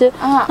പറഞ്ഞിട്ടുണ്ടോ? പ്രത്യേകിച്ച്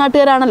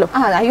നാട്ടുകാരാണല്ലോ.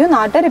 അയ്യോ,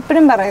 നാട്ടുകാർ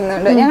എപ്പോഴും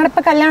പറയുന്നുണ്ട്.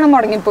 ഞങ്ങളിപ്പോ കല്യാണം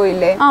മുടങ്ങിപ്പോയില്ലേ,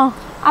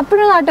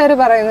 അപ്പോഴും നാട്ടുകാർ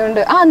പറയുന്നുണ്ട്.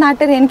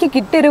 നാട്ടുകാർ എനിക്ക്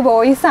കിട്ടിയൊരു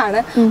വോയിസ് ആണ്,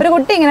 ഒരു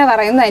കുട്ടി ഇങ്ങനെ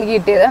പറയുന്നത് എനിക്ക്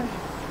കിട്ടിയത്.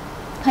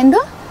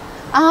 എന്തോ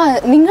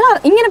നിങ്ങൾ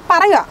ഇങ്ങനെ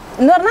പറയുക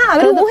എന്ന് പറഞ്ഞാൽ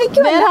അവർ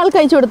ഊഹിക്കും, വേറെ ആൾക്ക്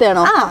അയച്ചു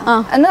കൊടുത്തതാണോ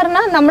എന്ന്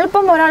പറഞ്ഞാൽ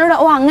നമ്മളിപ്പം ഒരാളോട്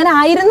അങ്ങനെ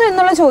ആയിരുന്നു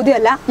എന്നുള്ള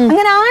ചോദ്യമല്ല,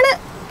 അങ്ങനെയാണ്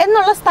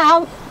എന്നുള്ള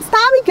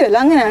സ്ഥാപിക്കുമല്ലോ,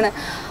 അങ്ങനെയാണ്.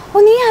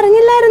 നീ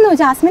അറിഞ്ഞില്ലായിരുന്നു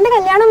ജാസ്മിന്റെ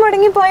കല്യാണം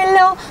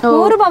മുടങ്ങിപ്പോയല്ലോ,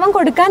 100 പവൻ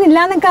കൊടുക്കാനില്ല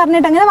എന്നൊക്കെ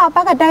അറിഞ്ഞിട്ട് അങ്ങനെ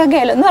വാപ്പാക്ക് അറ്റാക്ക്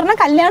ആയല്ലോ എന്ന് പറഞ്ഞാൽ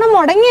കല്യാണം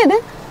മുടങ്ങിയത്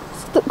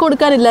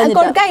കൊടുക്കാനില്ല,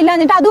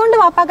 അതുകൊണ്ട്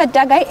വാപ്പാക്ക്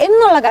അറ്റാക്കായി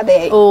എന്നുള്ള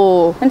കഥയായി.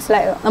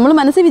 മനസ്സിലായോ? നമ്മൾ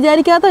മനസ്സിൽ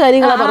വിചാരിക്കാത്ത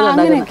കാര്യങ്ങളാണ്.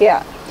 അങ്ങനെയൊക്കെയാ.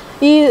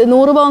 ഈ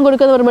 100 പവൻ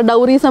കൊടുക്കാന്ന് പറയുമ്പോൾ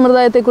ഡൗറി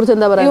സമ്പ്രദായത്തെ കുറിച്ച്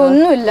എന്താ പറയുക?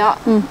 ഒന്നുമില്ല.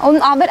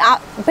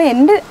 ഇപ്പൊ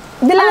എന്റെ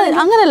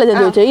അങ്ങനെയല്ല ഞാൻ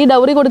ചോദിച്ചത്. ഈ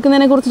ഡൗറി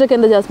കൊടുക്കുന്നതിനെ കുറിച്ചിട്ടൊക്കെ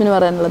എന്താ ജാസ്മിന്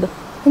പറയാനുള്ളത്?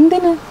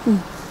 എന്തിനാ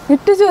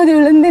ഇട്ട്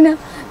ചോദ്യമുള്ളൂ? എന്തിനാ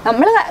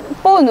നമ്മള്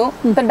പോന്നു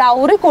ഇപ്പൊ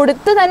ഡൗറി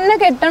കൊടുത്ത് തന്നെ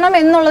കെട്ടണം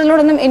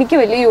എന്നുള്ളതിനോടൊന്നും എനിക്ക്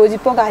വലിയ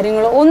യോജിപ്പോ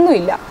കാര്യങ്ങളോ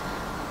ഒന്നുമില്ല.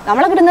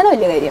 നമ്മളെ കിട്ടുന്നത്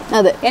വലിയ കാര്യം,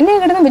 എന്നെ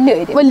കിട്ടുന്ന വലിയ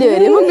കാര്യം.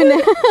 പിന്നെ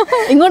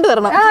ഇങ്ങോട്ട്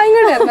തരണം.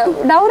 ഇങ്ങോട്ട് തരണം.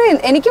 ഡൗറി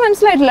എനിക്ക്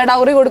മനസ്സിലായിട്ടില്ല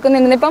ഡൗറി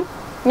കൊടുക്കുന്നതിനിപ്പം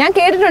ഞാൻ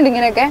കേട്ടിട്ടുണ്ട്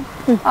ഇങ്ങനെയൊക്കെ.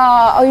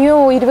 അയ്യോ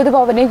 20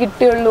 പവനേ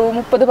കിട്ടിയുള്ളൂ,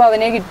 30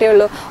 പവനേ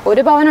കിട്ടിയുള്ളൂ.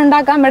 1 പവൻ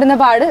ഉണ്ടാക്കാൻ പെടുന്ന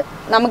പാട്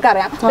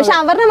നമുക്കറിയാം. പക്ഷെ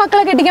അവരുടെ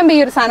മക്കളെ കെട്ടിക്കാൻ ഈ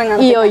ഒരു സാധനം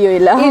കാണും.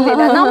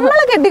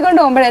 നമ്മളെ കെട്ടിക്കൊണ്ട്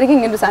പോകുമ്പോഴായിരിക്കും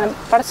ഇങ്ങനെ ഒരു സാധനം.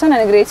 പടച്ചോൻ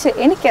അനുഗ്രഹിച്ച്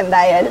എനിക്ക്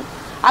എന്തായാലും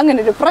അങ്ങനെ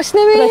ഒരു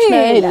പ്രശ്നമേ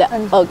ഇല്ല.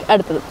 ഓക്കെ,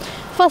 അടുത്തത്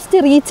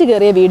ഫസ്റ്റ് റീച്ച്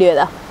കയറിയ വീഡിയോ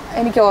ഏതാ?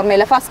 എനിക്ക്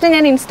ഓർമ്മയില്ല. ഫസ്റ്റ്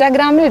ഞാൻ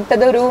ഇൻസ്റ്റാഗ്രാമിൽ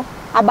ഇട്ടത് ഒരു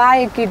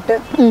അബായൊക്കെ ഇട്ട്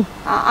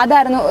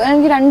അതായിരുന്നു.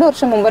 എനിക്ക് 2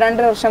 വർഷം മുമ്പ്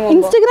 2.5 വർഷം മുമ്പ്.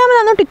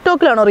 ഇൻസ്റ്റാഗ്രാമിലാണോ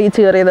ടിക്ടോക്കിലാണോ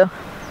റീച്ച് കയറിയത്?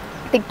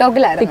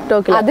 ടിക്ടോക്കിൽ.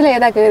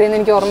 അതിലേതാ കയറിയെന്ന്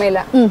എനിക്ക് ഓർമ്മയില്ല.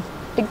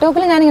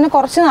 ടിക്ടോക്കിൽ ഞാൻ ഇങ്ങനെ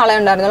കുറച്ച് നാളെ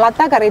ഉണ്ടായിരുന്നു.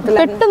 അത്താക്ക് അറിയത്തില്ല.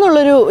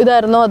 പെട്ടെന്നുള്ളൊരു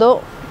ഇതായിരുന്നോ അതോ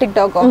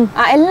ടിക്ടോക്കോ?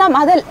 എല്ലാം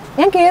അത്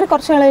ഞാൻ കയറി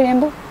കുറച്ച് നാൾ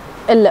കഴിയുമ്പോ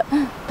എല്ലാം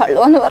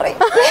തള്ളുവെന്ന് പറയും.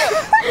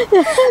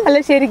 അല്ല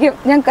ശരിക്കും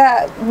ഞാൻ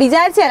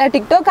വിചാരിച്ചല്ല.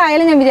 ടിക്ടോക്ക്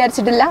ആയാലും ഞാൻ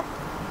വിചാരിച്ചിട്ടില്ല,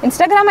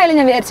 ഇൻസ്റ്റാഗ്രാം ആയാലും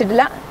ഞാൻ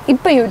വിചാരിച്ചിട്ടില്ല,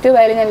 ഇപ്പൊ യൂട്യൂബ്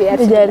ആയാലും ഞാൻ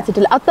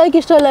വിചാരിച്ചിട്ടില്ല. അത്താക്ക്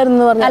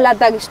ഇഷ്ടമല്ലായിരുന്നു പറഞ്ഞു? അല്ല,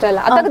 അത്താക്ക് ഇഷ്ടമല്ല.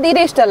 അത്താക്ക്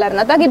തീരെ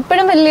ഇഷ്ടമല്ലായിരുന്നു. അത്താക്ക്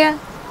ഇപ്പോഴും വലിയ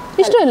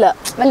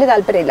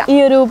താല്പര്യമില്ല ഈ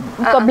ഒരു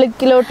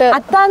പബ്ലിക്കിലോട്ട്.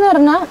 അത്താന്ന്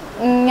പറഞ്ഞാൽ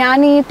ഞാൻ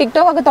ഈ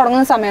ടിക്ടോക്ക് ഒക്കെ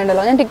തുടങ്ങുന്ന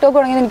സമയമുണ്ടല്ലോ, ഞാൻ ടിക്ടോക്ക്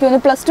തുടങ്ങിയത് എനിക്ക്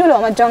തോന്നുന്നു +2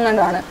 മറ്റോ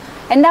കണ്ടാണ്.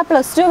 എന്റെ ആ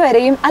 +2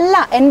 വരെയും അല്ല,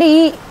 എന്റെ ഈ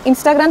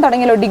ഇൻസ്റ്റാഗ്രാം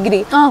തുടങ്ങിയല്ലോ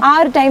ഡിഗ്രി, ആ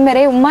ഒരു ടൈം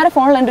വരെ ഉമ്മാരെ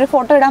ഫോണിൽ എന്റെ ഒരു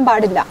ഫോട്ടോ ഇടാൻ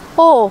പാടില്ല.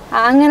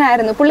 അങ്ങനെ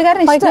ആയിരുന്നു.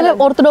 പുള്ളിക്കാരൻ ഇഷ്ടമല്ല,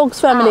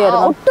 ഓർത്തഡോക്സ് ഫാമിലി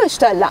ആയിരുന്നു, ഒട്ടും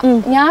ഇഷ്ടമല്ല.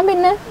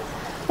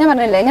 ഞാൻ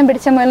പറഞ്ഞില്ലേ, ഞാൻ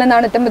പിടിച്ച മുതൽ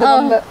 450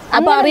 മുമ്പ്.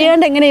 അപ്പൊ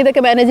അറിയാണ്ട് എങ്ങനെ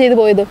ഇതൊക്കെ മാനേജ് ചെയ്ത്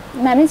പോയത്?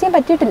 മാനേജ് ചെയ്യാൻ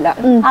പറ്റിയിട്ടില്ല.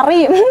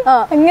 അറിയും,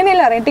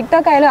 എങ്ങനെയല്ലോ അറിയാം.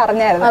 ടിക്ടോക്ക് ആയാലും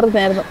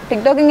അറിഞ്ഞായിരുന്നു.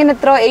 ടിക്ടോക്ക് ഇങ്ങനെ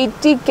എത്ര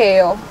 80K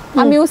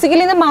ആ മ്യൂസിക്കിൽ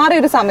നിന്ന് മാറിയ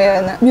ഒരു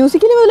സമയമായിരുന്നു.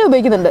 മ്യൂസിക്കിൽ മുതൽ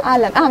ഉപയോഗിക്കുന്നുണ്ട്?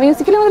 അല്ല,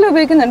 മ്യൂസിക്കിൽ മുതൽ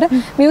ഉപയോഗിക്കുന്നുണ്ട്.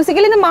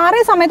 മ്യൂസിക്കിൽ നിന്ന്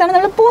മാറിയ സമയത്താണ്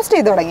നമ്മൾ പോസ്റ്റ്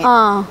ചെയ്ത് തുടങ്ങി.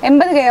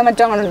 80K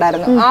മറ്റോ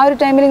ഉണ്ടായിരുന്നു. ആ ഒരു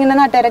ടൈമിൽ ഇങ്ങനെ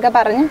നാട്ടുകാരൊക്കെ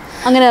പറഞ്ഞു,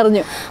 അങ്ങനെ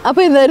അറിഞ്ഞു. അപ്പൊ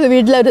എന്തായിരുന്നു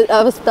വീട്ടിലെ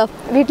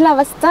വീട്ടിലെ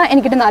അവസ്ഥ?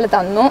 എനിക്കിട്ട് 4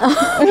 തന്നു.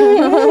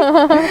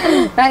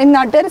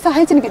 നാട്ടുകാർ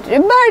സഹായിച്ചു എനിക്ക്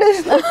ഒരുപാട്.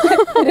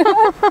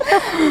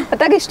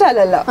 അതൊക്കെ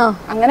ഇഷ്ടമല്ലല്ലോ.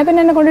 അങ്ങനെ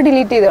പിന്നെ എന്നെ കൊണ്ട്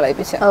ഡിലീറ്റ് ചെയ്ത്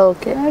കളയിപ്പിച്ചു.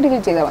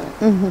 ഡിലീറ്റ് ചെയ്താ വന്നു.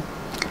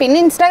 പിന്നെ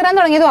ഇൻസ്റ്റാഗ്രാം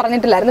തുടങ്ങിയത്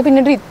പറഞ്ഞിട്ടില്ലായിരുന്നു. പിന്നെ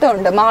ഒരു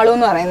ഇത്തുണ്ട്, മാളു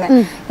എന്ന് പറയുന്നത്.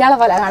 ഇയാളെ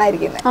പോലെ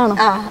കാണാതിരിക്കുന്നത്.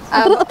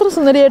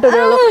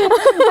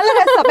 നല്ല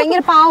രസം,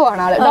 ഭയങ്കര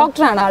പാവമാണ് ആള്,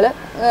 ഡോക്ടറാണ് ആള്.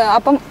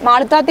 അപ്പം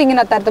മാളുത്താത്തി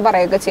ഇങ്ങനെ അത്താരത്ത്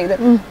പറയുകയൊക്കെ ചെയ്ത്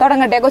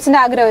തുടങ്ങട്ടെ, കൊച്ചിന്റെ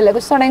ആഗ്രഹമല്ലേ,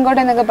 കൊച്ചു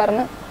തുടങ്ങിക്കോട്ടെ എന്നൊക്കെ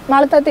പറഞ്ഞ്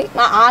മാളുത്താത്തി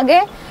ആകെ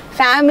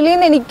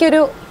ഫാമിലിന്ന്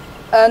എനിക്കൊരു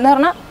എന്ന്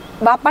പറഞ്ഞാൽ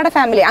ബാപ്പാടെ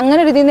ഫാമിലി അങ്ങനെ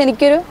ഒരു ഇതിൽ നിന്ന്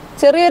എനിക്കൊരു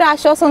ചെറിയൊരു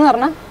ആശ്വാസം എന്ന്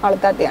പറഞ്ഞാൽ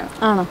മാളുത്താത്തിയാണ്.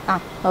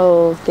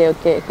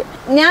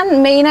 ഞാൻ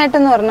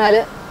മെയിനായിട്ടെന്ന്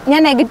പറഞ്ഞാല്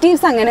ഞാൻ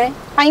നെഗറ്റീവ്സ് അങ്ങനെ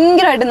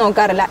ഭയങ്കരമായിട്ട്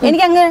നോക്കാറില്ല.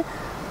 എനിക്കങ്ങ്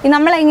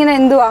നമ്മളെങ്ങനെ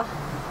എന്തുവാ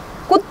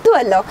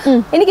കുത്തുവല്ലോ,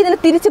 എനിക്കിതിനെ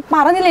തിരിച്ച്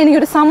പറഞ്ഞില്ല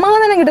എനിക്കൊരു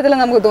സമാധാനം കിട്ടത്തില്ല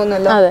നമുക്ക്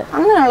തോന്നുമല്ലോ.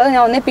 അങ്ങനെയുള്ളത്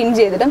ഞാൻ ഒന്നേ പിൻ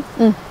ചെയ്തിട്ടും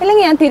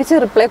അല്ലെങ്കിൽ ഞാൻ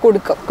തിരിച്ച് റിപ്ലൈ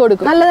കൊടുക്കും,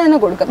 നല്ലത് തന്നെ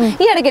കൊടുക്കും.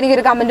 ഈ ഇടയ്ക്ക്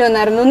എനിക്കൊരു കമന്റ്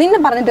വന്നായിരുന്നു, നിന്നെ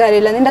പറഞ്ഞിട്ട്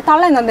കാര്യമില്ല, നിന്റെ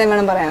തള്ള എന്താ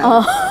വേണം പറയാൻ.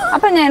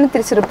 അപ്പൊ ഞാൻ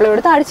തിരിച്ച് റിപ്ലൈ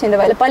കൊടുത്ത് അടിച്ചതിന്റെ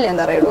വല്ല പല്ല്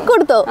എന്താ പറയുള്ളൂ.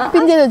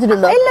 പിൻ ചെയ്ത്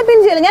വെച്ചിട്ടുണ്ടോ? ഇല്ല, പിൻ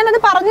ചെയ്യില്ല. ഞാനത്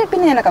പറഞ്ഞ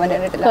പിന്നെ ഞാൻ കമന്റ്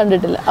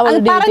കണ്ടിട്ടില്ല. അത്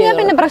പറഞ്ഞാൽ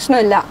പിന്നെ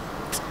പ്രശ്നമില്ല.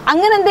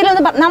 അങ്ങനെ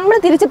എന്തെങ്കിലും നമ്മൾ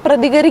തിരിച്ച്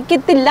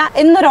പ്രതികരിക്കത്തില്ല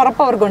എന്നൊരു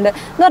ഉറപ്പ് അവർക്കുണ്ട്.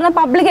 എന്ന് പറഞ്ഞാൽ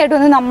പബ്ലിക്കായിട്ട്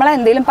വന്ന് നമ്മളെ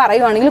എന്തെങ്കിലും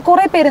പറയുവാണെങ്കിൽ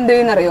കുറെ പേര് എന്ത്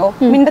ചെയ്യുന്നറിയോ,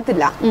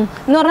 മിണ്ടത്തില്ല.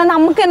 എന്ന് പറഞ്ഞാൽ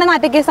നമുക്ക് തന്നെ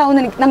നാറ്റക്കേസാവും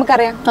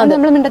നമുക്കറിയാം, അത്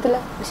നമ്മൾ മിണ്ടത്തില്ല.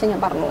 പക്ഷെ ഞാൻ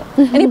പറഞ്ഞു,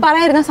 എനിക്ക്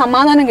പറയാതിരുന്ന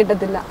സമാധാനം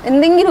കിട്ടത്തില്ല.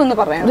 എന്തെങ്കിലും ഒന്ന്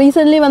പറയാം.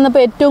 റീസെന്റ്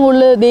വന്നപ്പോ ഏറ്റവും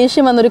കൂടുതൽ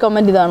ദേഷ്യം വന്നൊരു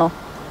കമന്റ് ഇതാണോ?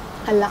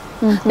 അല്ല,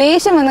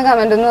 ദേഷ്യം വന്ന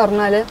കമന്റ് എന്ന്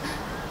പറഞ്ഞാല്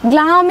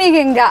ഗ്ലാമി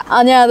ഗംഗ.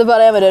 ഞാൻ അത്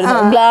പറയാൻ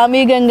വരുമായിരുന്നു. ഗ്ലാമി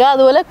ഗംഗ,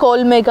 അതുപോലെ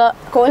കോൽമേഘ.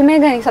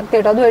 എനിക്ക്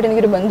സത്യമായിട്ട് അതുമായിട്ട്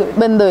എനിക്കൊരു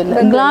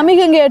ബന്ധമില്ല. ഗ്ലാമി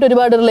ഗംഗയായിട്ട്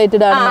ഒരുപാട്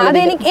റിലേറ്റഡ് ആണ്. അത്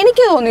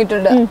എനിക്ക്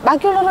തോന്നിയിട്ടുണ്ട്.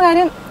 ബാക്കിയുള്ള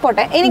കാര്യം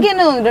പോട്ടെ, എനിക്ക്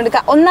തന്നെ തോന്നിയിട്ടുണ്ട്.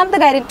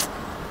 ഒന്നാമത്തെ കാര്യം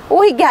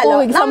ഊഹിക്കാലോ,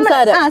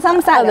 സംസാരം,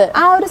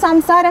 ആ ഒരു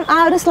സംസാരം, ആ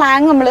ഒരു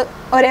സ്ലാങ് നമ്മള്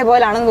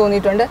ഒരേപോലാണെന്ന്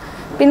തോന്നിയിട്ടുണ്ട്.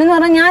 പിന്നെന്ന്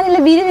പറഞ്ഞാൽ ഞാനില്ല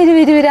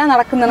വിരിവിരാ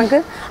നടക്കുന്ന കണക്ക്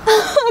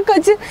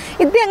കൊച്ച്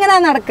ഇത് എങ്ങനെയാ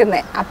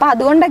നടക്കുന്നത്. അപ്പൊ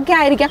അതുകൊണ്ടൊക്കെ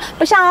ആയിരിക്കാം.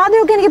 പക്ഷെ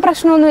ആദ്യമൊക്കെ എനിക്ക്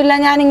പ്രശ്നമൊന്നുമില്ല.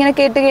 ഞാനിങ്ങനെ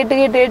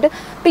കേട്ട്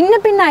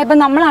പിന്നെ ആയപ്പോൾ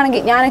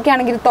ഞാനൊക്കെ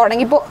ആണെങ്കിൽ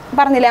തുടങ്ങിപ്പോ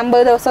പറഞ്ഞില്ലേ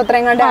 50 ദിവസം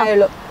അത്രയും കണ്ടേ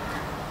ആയുള്ളൂ.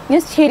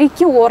 ഞാൻ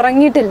ശരിക്കും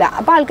ഉറങ്ങിയിട്ടില്ല.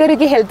 അപ്പൊ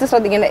ആൾക്കാരൊക്കെ ഹെൽത്ത്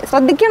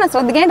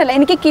ശ്രദ്ധിക്കാനില്ല.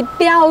 എനിക്ക്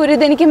കിട്ടിയ ആ ഒരു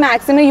ഇത് എനിക്ക്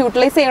മാക്സിമം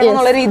യൂട്ടിലൈസ് ചെയ്യണം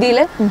എന്നുള്ള രീതിയിൽ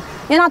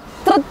ഞാൻ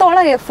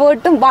അത്രത്തോളം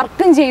എഫേർട്ടും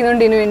വർക്കും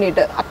ചെയ്യുന്നുണ്ട് ഇതിനു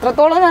വേണ്ടിയിട്ട്.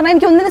 അത്രത്തോളം എന്ന് പറഞ്ഞാൽ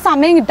എനിക്ക് ഒന്നിനും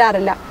സമയം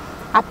കിട്ടാറില്ല.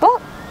 അപ്പോൾ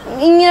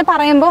ഇങ്ങനെ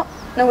പറയുമ്പോൾ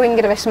നമുക്ക്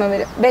ഭയങ്കര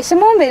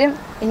വിഷമവും വരും,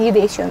 എനിക്ക്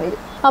ദേഷ്യവും വരും.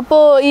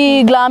 അപ്പോൾ ഈ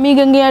ഗ്ലാമി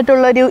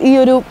ഗംഗയായിട്ടുള്ളൊരു ഈ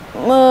ഒരു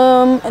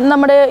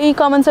നമ്മുടെ ഈ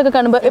കമന്റ്സ് ഒക്കെ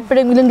കാണുമ്പോൾ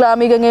എപ്പോഴെങ്കിലും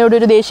ഗ്ലാമി ഗംഗയോട്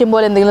ഒരു ദേഷ്യം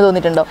പോലെ എന്തെങ്കിലും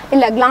തോന്നിയിട്ടുണ്ടോ?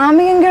 ഇല്ല,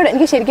 ഗ്ലാമി ഗംഗയോട്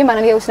എനിക്ക് ശരിക്കും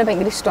പറഞ്ഞാൽ കൊച്ചിനെ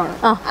ഭയങ്കര ഇഷ്ടമാണ്.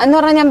 എന്ന്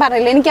പറഞ്ഞാൽ ഞാൻ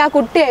പറഞ്ഞില്ല, എനിക്ക് ആ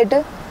കുട്ടിയായിട്ട്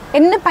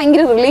എന്നെ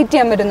ഭയങ്കര റിലേറ്റ്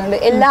ചെയ്യാൻ പറ്റുന്നുണ്ട്.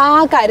 എല്ലാ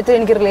കാര്യത്തിലും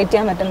എനിക്ക് റിലേറ്റ്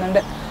ചെയ്യാൻ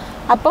പറ്റുന്നുണ്ട്.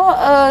 അപ്പോൾ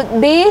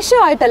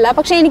ദേഷ്യമായിട്ടല്ല,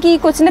 പക്ഷെ എനിക്ക് ഈ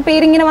കൊച്ചിന്റെ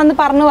പേരിങ്ങനെ വന്ന്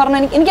പറഞ്ഞു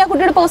എനിക്ക് ആ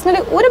കുട്ടിയുടെ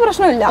പേഴ്സണലി ഒരു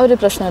പ്രശ്നമില്ല,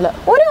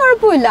 ഒരു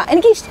കുഴപ്പമില്ല.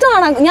 എനിക്ക്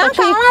ഇഷ്ടമാണ്, ഞാൻ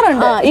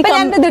കാണാറുണ്ട്. ഇപ്പൊ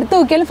ഞാൻ ഇത് എടുത്തു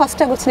നോക്കിയാലും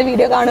ഫസ്റ്റ് ആ കൊച്ചിന്റെ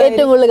വീഡിയോ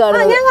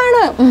കാണും, ഞാൻ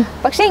കാണും.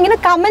 പക്ഷെ ഇങ്ങനെ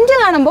കമന്റ്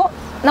കാണുമ്പോ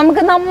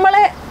നമുക്ക്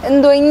നമ്മളെ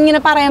എന്തോ ഇങ്ങനെ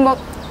പറയുമ്പോ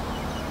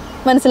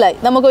മനസ്സിലായി.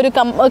 നമുക്കൊരു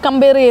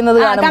കമ്പയർ ചെയ്യുന്നത്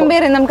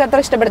കമ്പയർ ചെയ്യുന്നത് നമുക്ക് അത്ര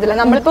ഇഷ്ടപ്പെടത്തില്ല.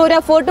 നമ്മളിപ്പോ ഒരു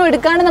എഫേർട്ടും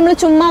എടുക്കാണ്ട് നമ്മൾ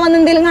ചുമ്മാ വന്ന്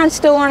എന്തെങ്കിലും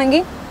കാണിച്ചിട്ട്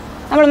പോവാണെങ്കിൽ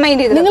നമ്മൾ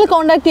മൈൻഡ് ചെയ്ത്. നിങ്ങൾ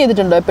കോൺടാക്ട്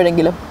ചെയ്തിട്ടുണ്ടോ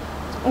എപ്പോഴെങ്കിലും?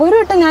 ഒരു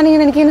വട്ടം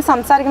ഞാനിങ്ങനെ എനിക്കിങ്ങനെ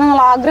സംസാരിക്കണം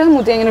എന്നുള്ള ആഗ്രഹം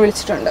മൂത്തി ഇങ്ങനെ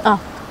വിളിച്ചിട്ടുണ്ട്.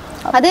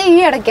 അത് ഈ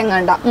ഇടയ്ക്ക്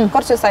കണ്ട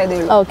കുറച്ച് ദിവസമായതേ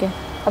ഉള്ളൂ. ഓക്കെ.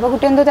 അപ്പൊ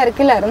കുട്ടി എന്തോ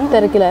തിരക്കില്ലായിരുന്നു.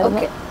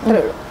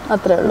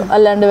 അത്രേ ഉള്ളൂ,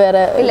 അല്ലാണ്ട്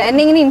വേറെ ഇല്ല.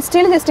 എന്നെ ഇങ്ങനെ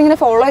ഇൻസ്റ്റയിൽ ജസ്റ്റ് ഇങ്ങനെ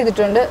ഫോളോ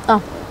ചെയ്തിട്ടുണ്ട്.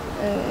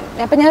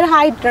 അപ്പൊ ഞാൻ ഒരു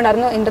ഹായ്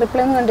ഇട്ടിട്ടുണ്ടായിരുന്നു,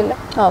 ഇന്റർപ്ലേ ഒന്നും കണ്ടില്ല.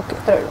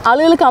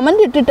 ആളുകൾ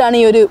കമന്റ് ഇട്ടിട്ടാണ്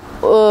ഈ ഒരു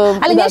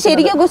അല്ല ഞാൻ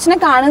ശരിക്കും കൊച്ചിനെ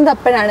കാണുന്നത്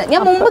അപ്പോഴാണ്.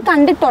 ഞാൻ മുമ്പ്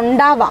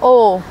കണ്ടിട്ടുണ്ടാവാം,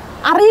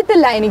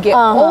 അറിയത്തില്ല, എനിക്ക്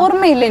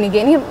ഓർമ്മയില്ല.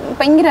 എനിക്ക്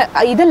ഭയങ്കര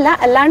ഇതല്ല,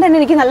 അല്ലാണ്ട് തന്നെ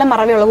എനിക്ക് നല്ല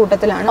മറവിയുള്ള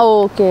കൂട്ടത്തിലാണ്.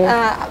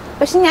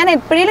 പക്ഷെ ഞാൻ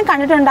എപ്പോഴേലും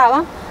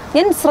കണ്ടിട്ടുണ്ടാവാം.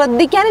 ഞാൻ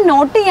ശ്രദ്ധിക്കാനും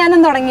നോട്ട് ചെയ്യാനും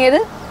തുടങ്ങിയത്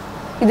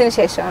ഇതിന്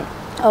ശേഷമാണ്.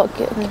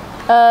 ഓക്കെ.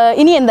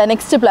 ഇനി എന്താ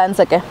നെക്സ്റ്റ്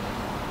പ്ലാൻസ് ഒക്കെ?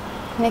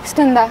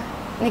 നെക്സ്റ്റ്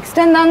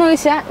എന്താന്ന്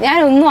ചോദിച്ചാൽ ഞാൻ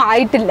ഒന്നും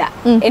ആയിട്ടില്ല.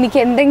 എനിക്ക്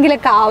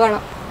എന്തെങ്കിലുമൊക്കെ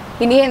ആവണം,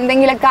 ഇനി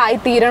എന്തെങ്കിലുമൊക്കെ ആയി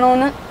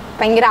തീരണമെന്ന്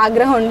ഭയങ്കര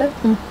ആഗ്രഹമുണ്ട്.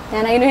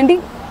 ഞാൻ അതിനു വേണ്ടി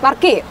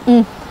വർക്ക്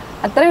ചെയ്യും,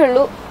 അത്രേ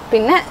ഉള്ളൂ.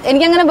 പിന്നെ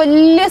എനിക്കങ്ങനെ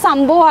വലിയ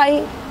സംഭവമായി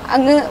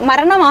അങ്ങ്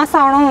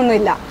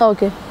മരണമാസമാവണമെന്നൊന്നുമില്ല.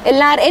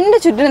 എല്ലാവരും എൻ്റെ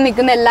ചുറ്റിനും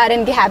നിൽക്കുന്ന എല്ലാവരും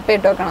എനിക്ക് ഹാപ്പി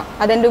ആയിട്ട് വെക്കണം.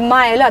 അതെൻ്റെ ഉമ്മ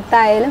ആയാലും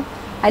അത്തായാലും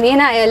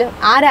അനിയനായാലും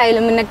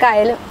ആരായാലും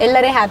മുന്നക്കായാലും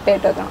എല്ലാവരെയും ഹാപ്പി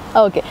ആയിട്ട് വെക്കണം.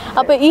 ഓക്കെ.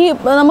 അപ്പൊ ഈ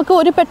നമുക്ക്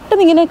ഒരു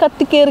പെട്ടെന്ന് ഇങ്ങനെ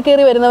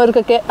കയറി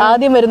വരുന്നവർക്കൊക്കെ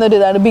ആദ്യം വരുന്ന ഒരു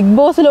ഇതാണ് ബിഗ്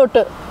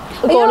ബോസിലോട്ട്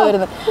കോള്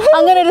വരുന്നത്.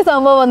 അങ്ങനെ ഒരു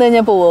സംഭവം വന്നു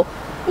കഴിഞ്ഞാൽ പോവോ?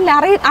 ഇല്ല,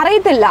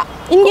 അറിയത്തില്ല.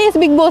 ഇൻ കേസ്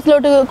ബിഗ്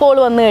ബോസിലോട്ട് കോള്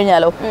വന്നു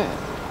കഴിഞ്ഞാലോ?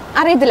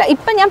 അറിയത്തില്ല.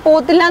 ഇപ്പൊ ഞാൻ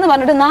പോത്തില്ല എന്ന്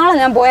പറഞ്ഞിട്ട് നാളെ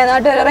ഞാൻ പോയ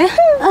നാട്ടുകാർ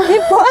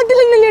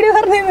പോത്തില്ലെന്നല്ലേ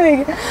പറഞ്ഞെന്ന്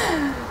ചോദിക്കും.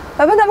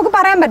 അപ്പൊ നമുക്ക്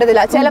പറയാൻ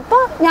പറ്റത്തില്ല. ചിലപ്പോ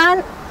ഞാൻ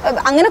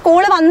അങ്ങനെ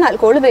കോള് വന്നാൽ,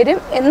 കോള് വരും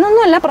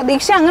എന്നൊന്നുമല്ല,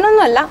 പ്രതീക്ഷ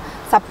അങ്ങനൊന്നുമല്ല.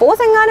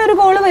 സപ്പോസ് എങ്ങാനും ഒരു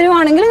കോള്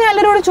വരുവാണെങ്കിൽ ഞാൻ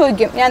എല്ലാവരോടും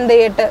ചോദിക്കും ഞാൻ എന്ത്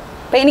ചെയ്യട്ടെ.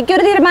 അപ്പൊ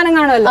എനിക്കൊരു തീരുമാനം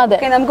കാണുമല്ലോ,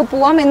 നമുക്ക്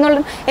പോവാം എന്നുള്ള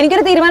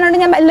എനിക്കൊരു തീരുമാനം ഉണ്ട്.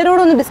 ഞാൻ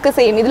എല്ലാവരോടും ഒന്ന് ഡിസ്കസ്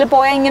ചെയ്യും. ഇതിൽ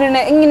പോയാൽ ഇങ്ങനെ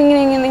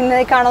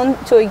കാണുമെന്ന്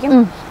ചോദിക്കും.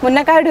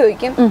 മുന്നക്കായോട്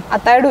ചോദിക്കും,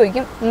 അത്തായോട്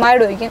ചോദിക്കും,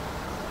 ഉമ്മായോട് ചോദിക്കും.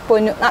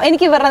 പൊന്നു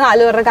എനിക്ക് ഇവരുടെ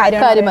 4 പേരുടെ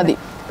കാര്യം മതി.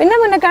 പിന്നെ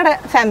മുന്നക്കാടെ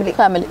ഫാമിലി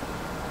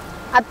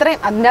അത്രയും,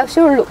 അതിന്റെ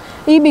ആവശ്യമുള്ളൂ.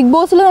 ഈ ബിഗ്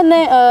ബോസിൽ തന്നെ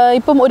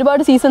ഇപ്പം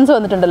ഒരുപാട് സീസൺസ്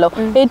വന്നിട്ടുണ്ടല്ലോ.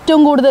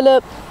 ഏറ്റവും കൂടുതൽ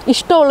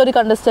ഇഷ്ടമുള്ളൊരു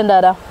കണ്ടസ്റ്റന്റ്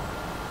ആരാ?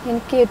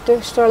 എനിക്ക് ഏറ്റവും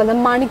ഇഷ്ടമുള്ളത്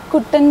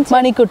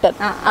മണിക്കുട്ടൻ.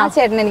 ആ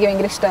ചേട്ടൻ എനിക്ക്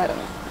ഭയങ്കര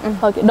ഇഷ്ടമായിരുന്നു.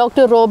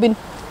 ഡോക്ടർ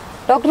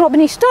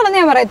റോബിൻ ഇഷ്ടമുള്ളതെന്ന്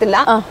ഞാൻ പറയത്തില്ല.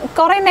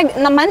 കുറെ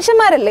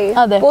മനുഷ്യന്മാരല്ലേ,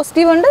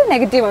 പോസിറ്റീവ് ഉണ്ട്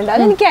നെഗറ്റീവ് ഉണ്ട്,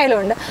 അത് എനിക്കായാലും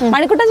ഉണ്ട്.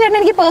 മണിക്കുട്ടൻ ചേട്ടൻ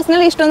എനിക്ക്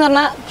പേഴ്സണലി ഇഷ്ടം എന്ന്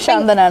പറഞ്ഞാൽ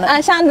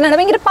ശാന്തനാണ്,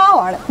 ഭയങ്കര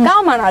പാവമാണ്,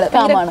 കാമാണ് ആള്,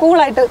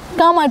 കൂളായിട്ട്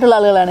കാമായിട്ടുള്ള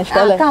ആളുകളാണ്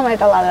ഇഷ്ടം.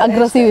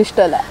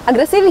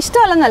 അഗ്രസീവ്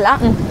ഇഷ്ടമല്ലെന്നല്ല,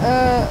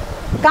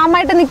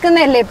 കാമായിട്ട്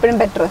നിൽക്കുന്നതല്ലേ എപ്പോഴും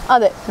ബെറ്റർ.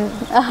 അതെ,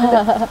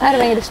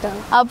 ഭയങ്കര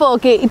ഇഷ്ടമാണ്. അപ്പൊ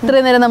ഓക്കെ,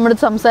 ഇത്രയും നേരം നമ്മൾ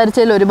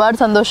സംസാരിച്ചതിൽ ഒരുപാട്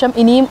സന്തോഷം.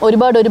 ഇനിയും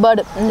ഒരുപാട്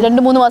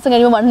 2-3 മാസം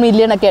കഴിയുമ്പോൾ 1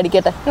 മില്യൺ ഒക്കെ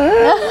അടിക്കട്ടെ.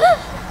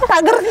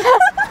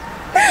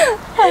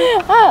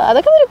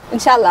 അതൊക്കെ വരും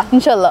ഇൻഷാല്ലാ.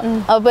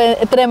 അപ്പൊ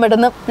എത്രയും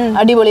പെട്ടെന്ന്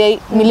അടിപൊളിയായി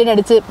മില്യൺ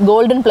അടിച്ച്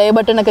ഗോൾഡൻ പ്ലേ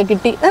ബട്ടൺ ഒക്കെ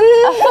കിട്ടി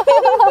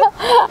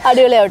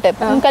അടിപൊളിയാവട്ടെ.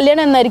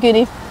 കല്യാണം എന്നായിരിക്കും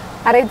ഇനി?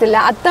 അറിയത്തില്ല.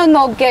 അത്ത ഒന്ന്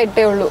ഓക്കെ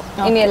ആയിട്ടേ ഉള്ളൂ.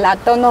 ഇനിയല്ല,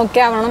 അത്ത ഒന്ന് ഓക്കെ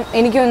ആവണം,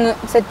 എനിക്കൊന്ന്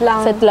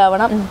സെറ്റിൽ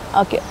ആവണം.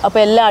 ഓക്കെ. അപ്പൊ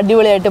എല്ലാം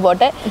അടിപൊളിയായിട്ട്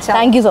പോട്ടെ.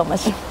 Thank you so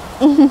much.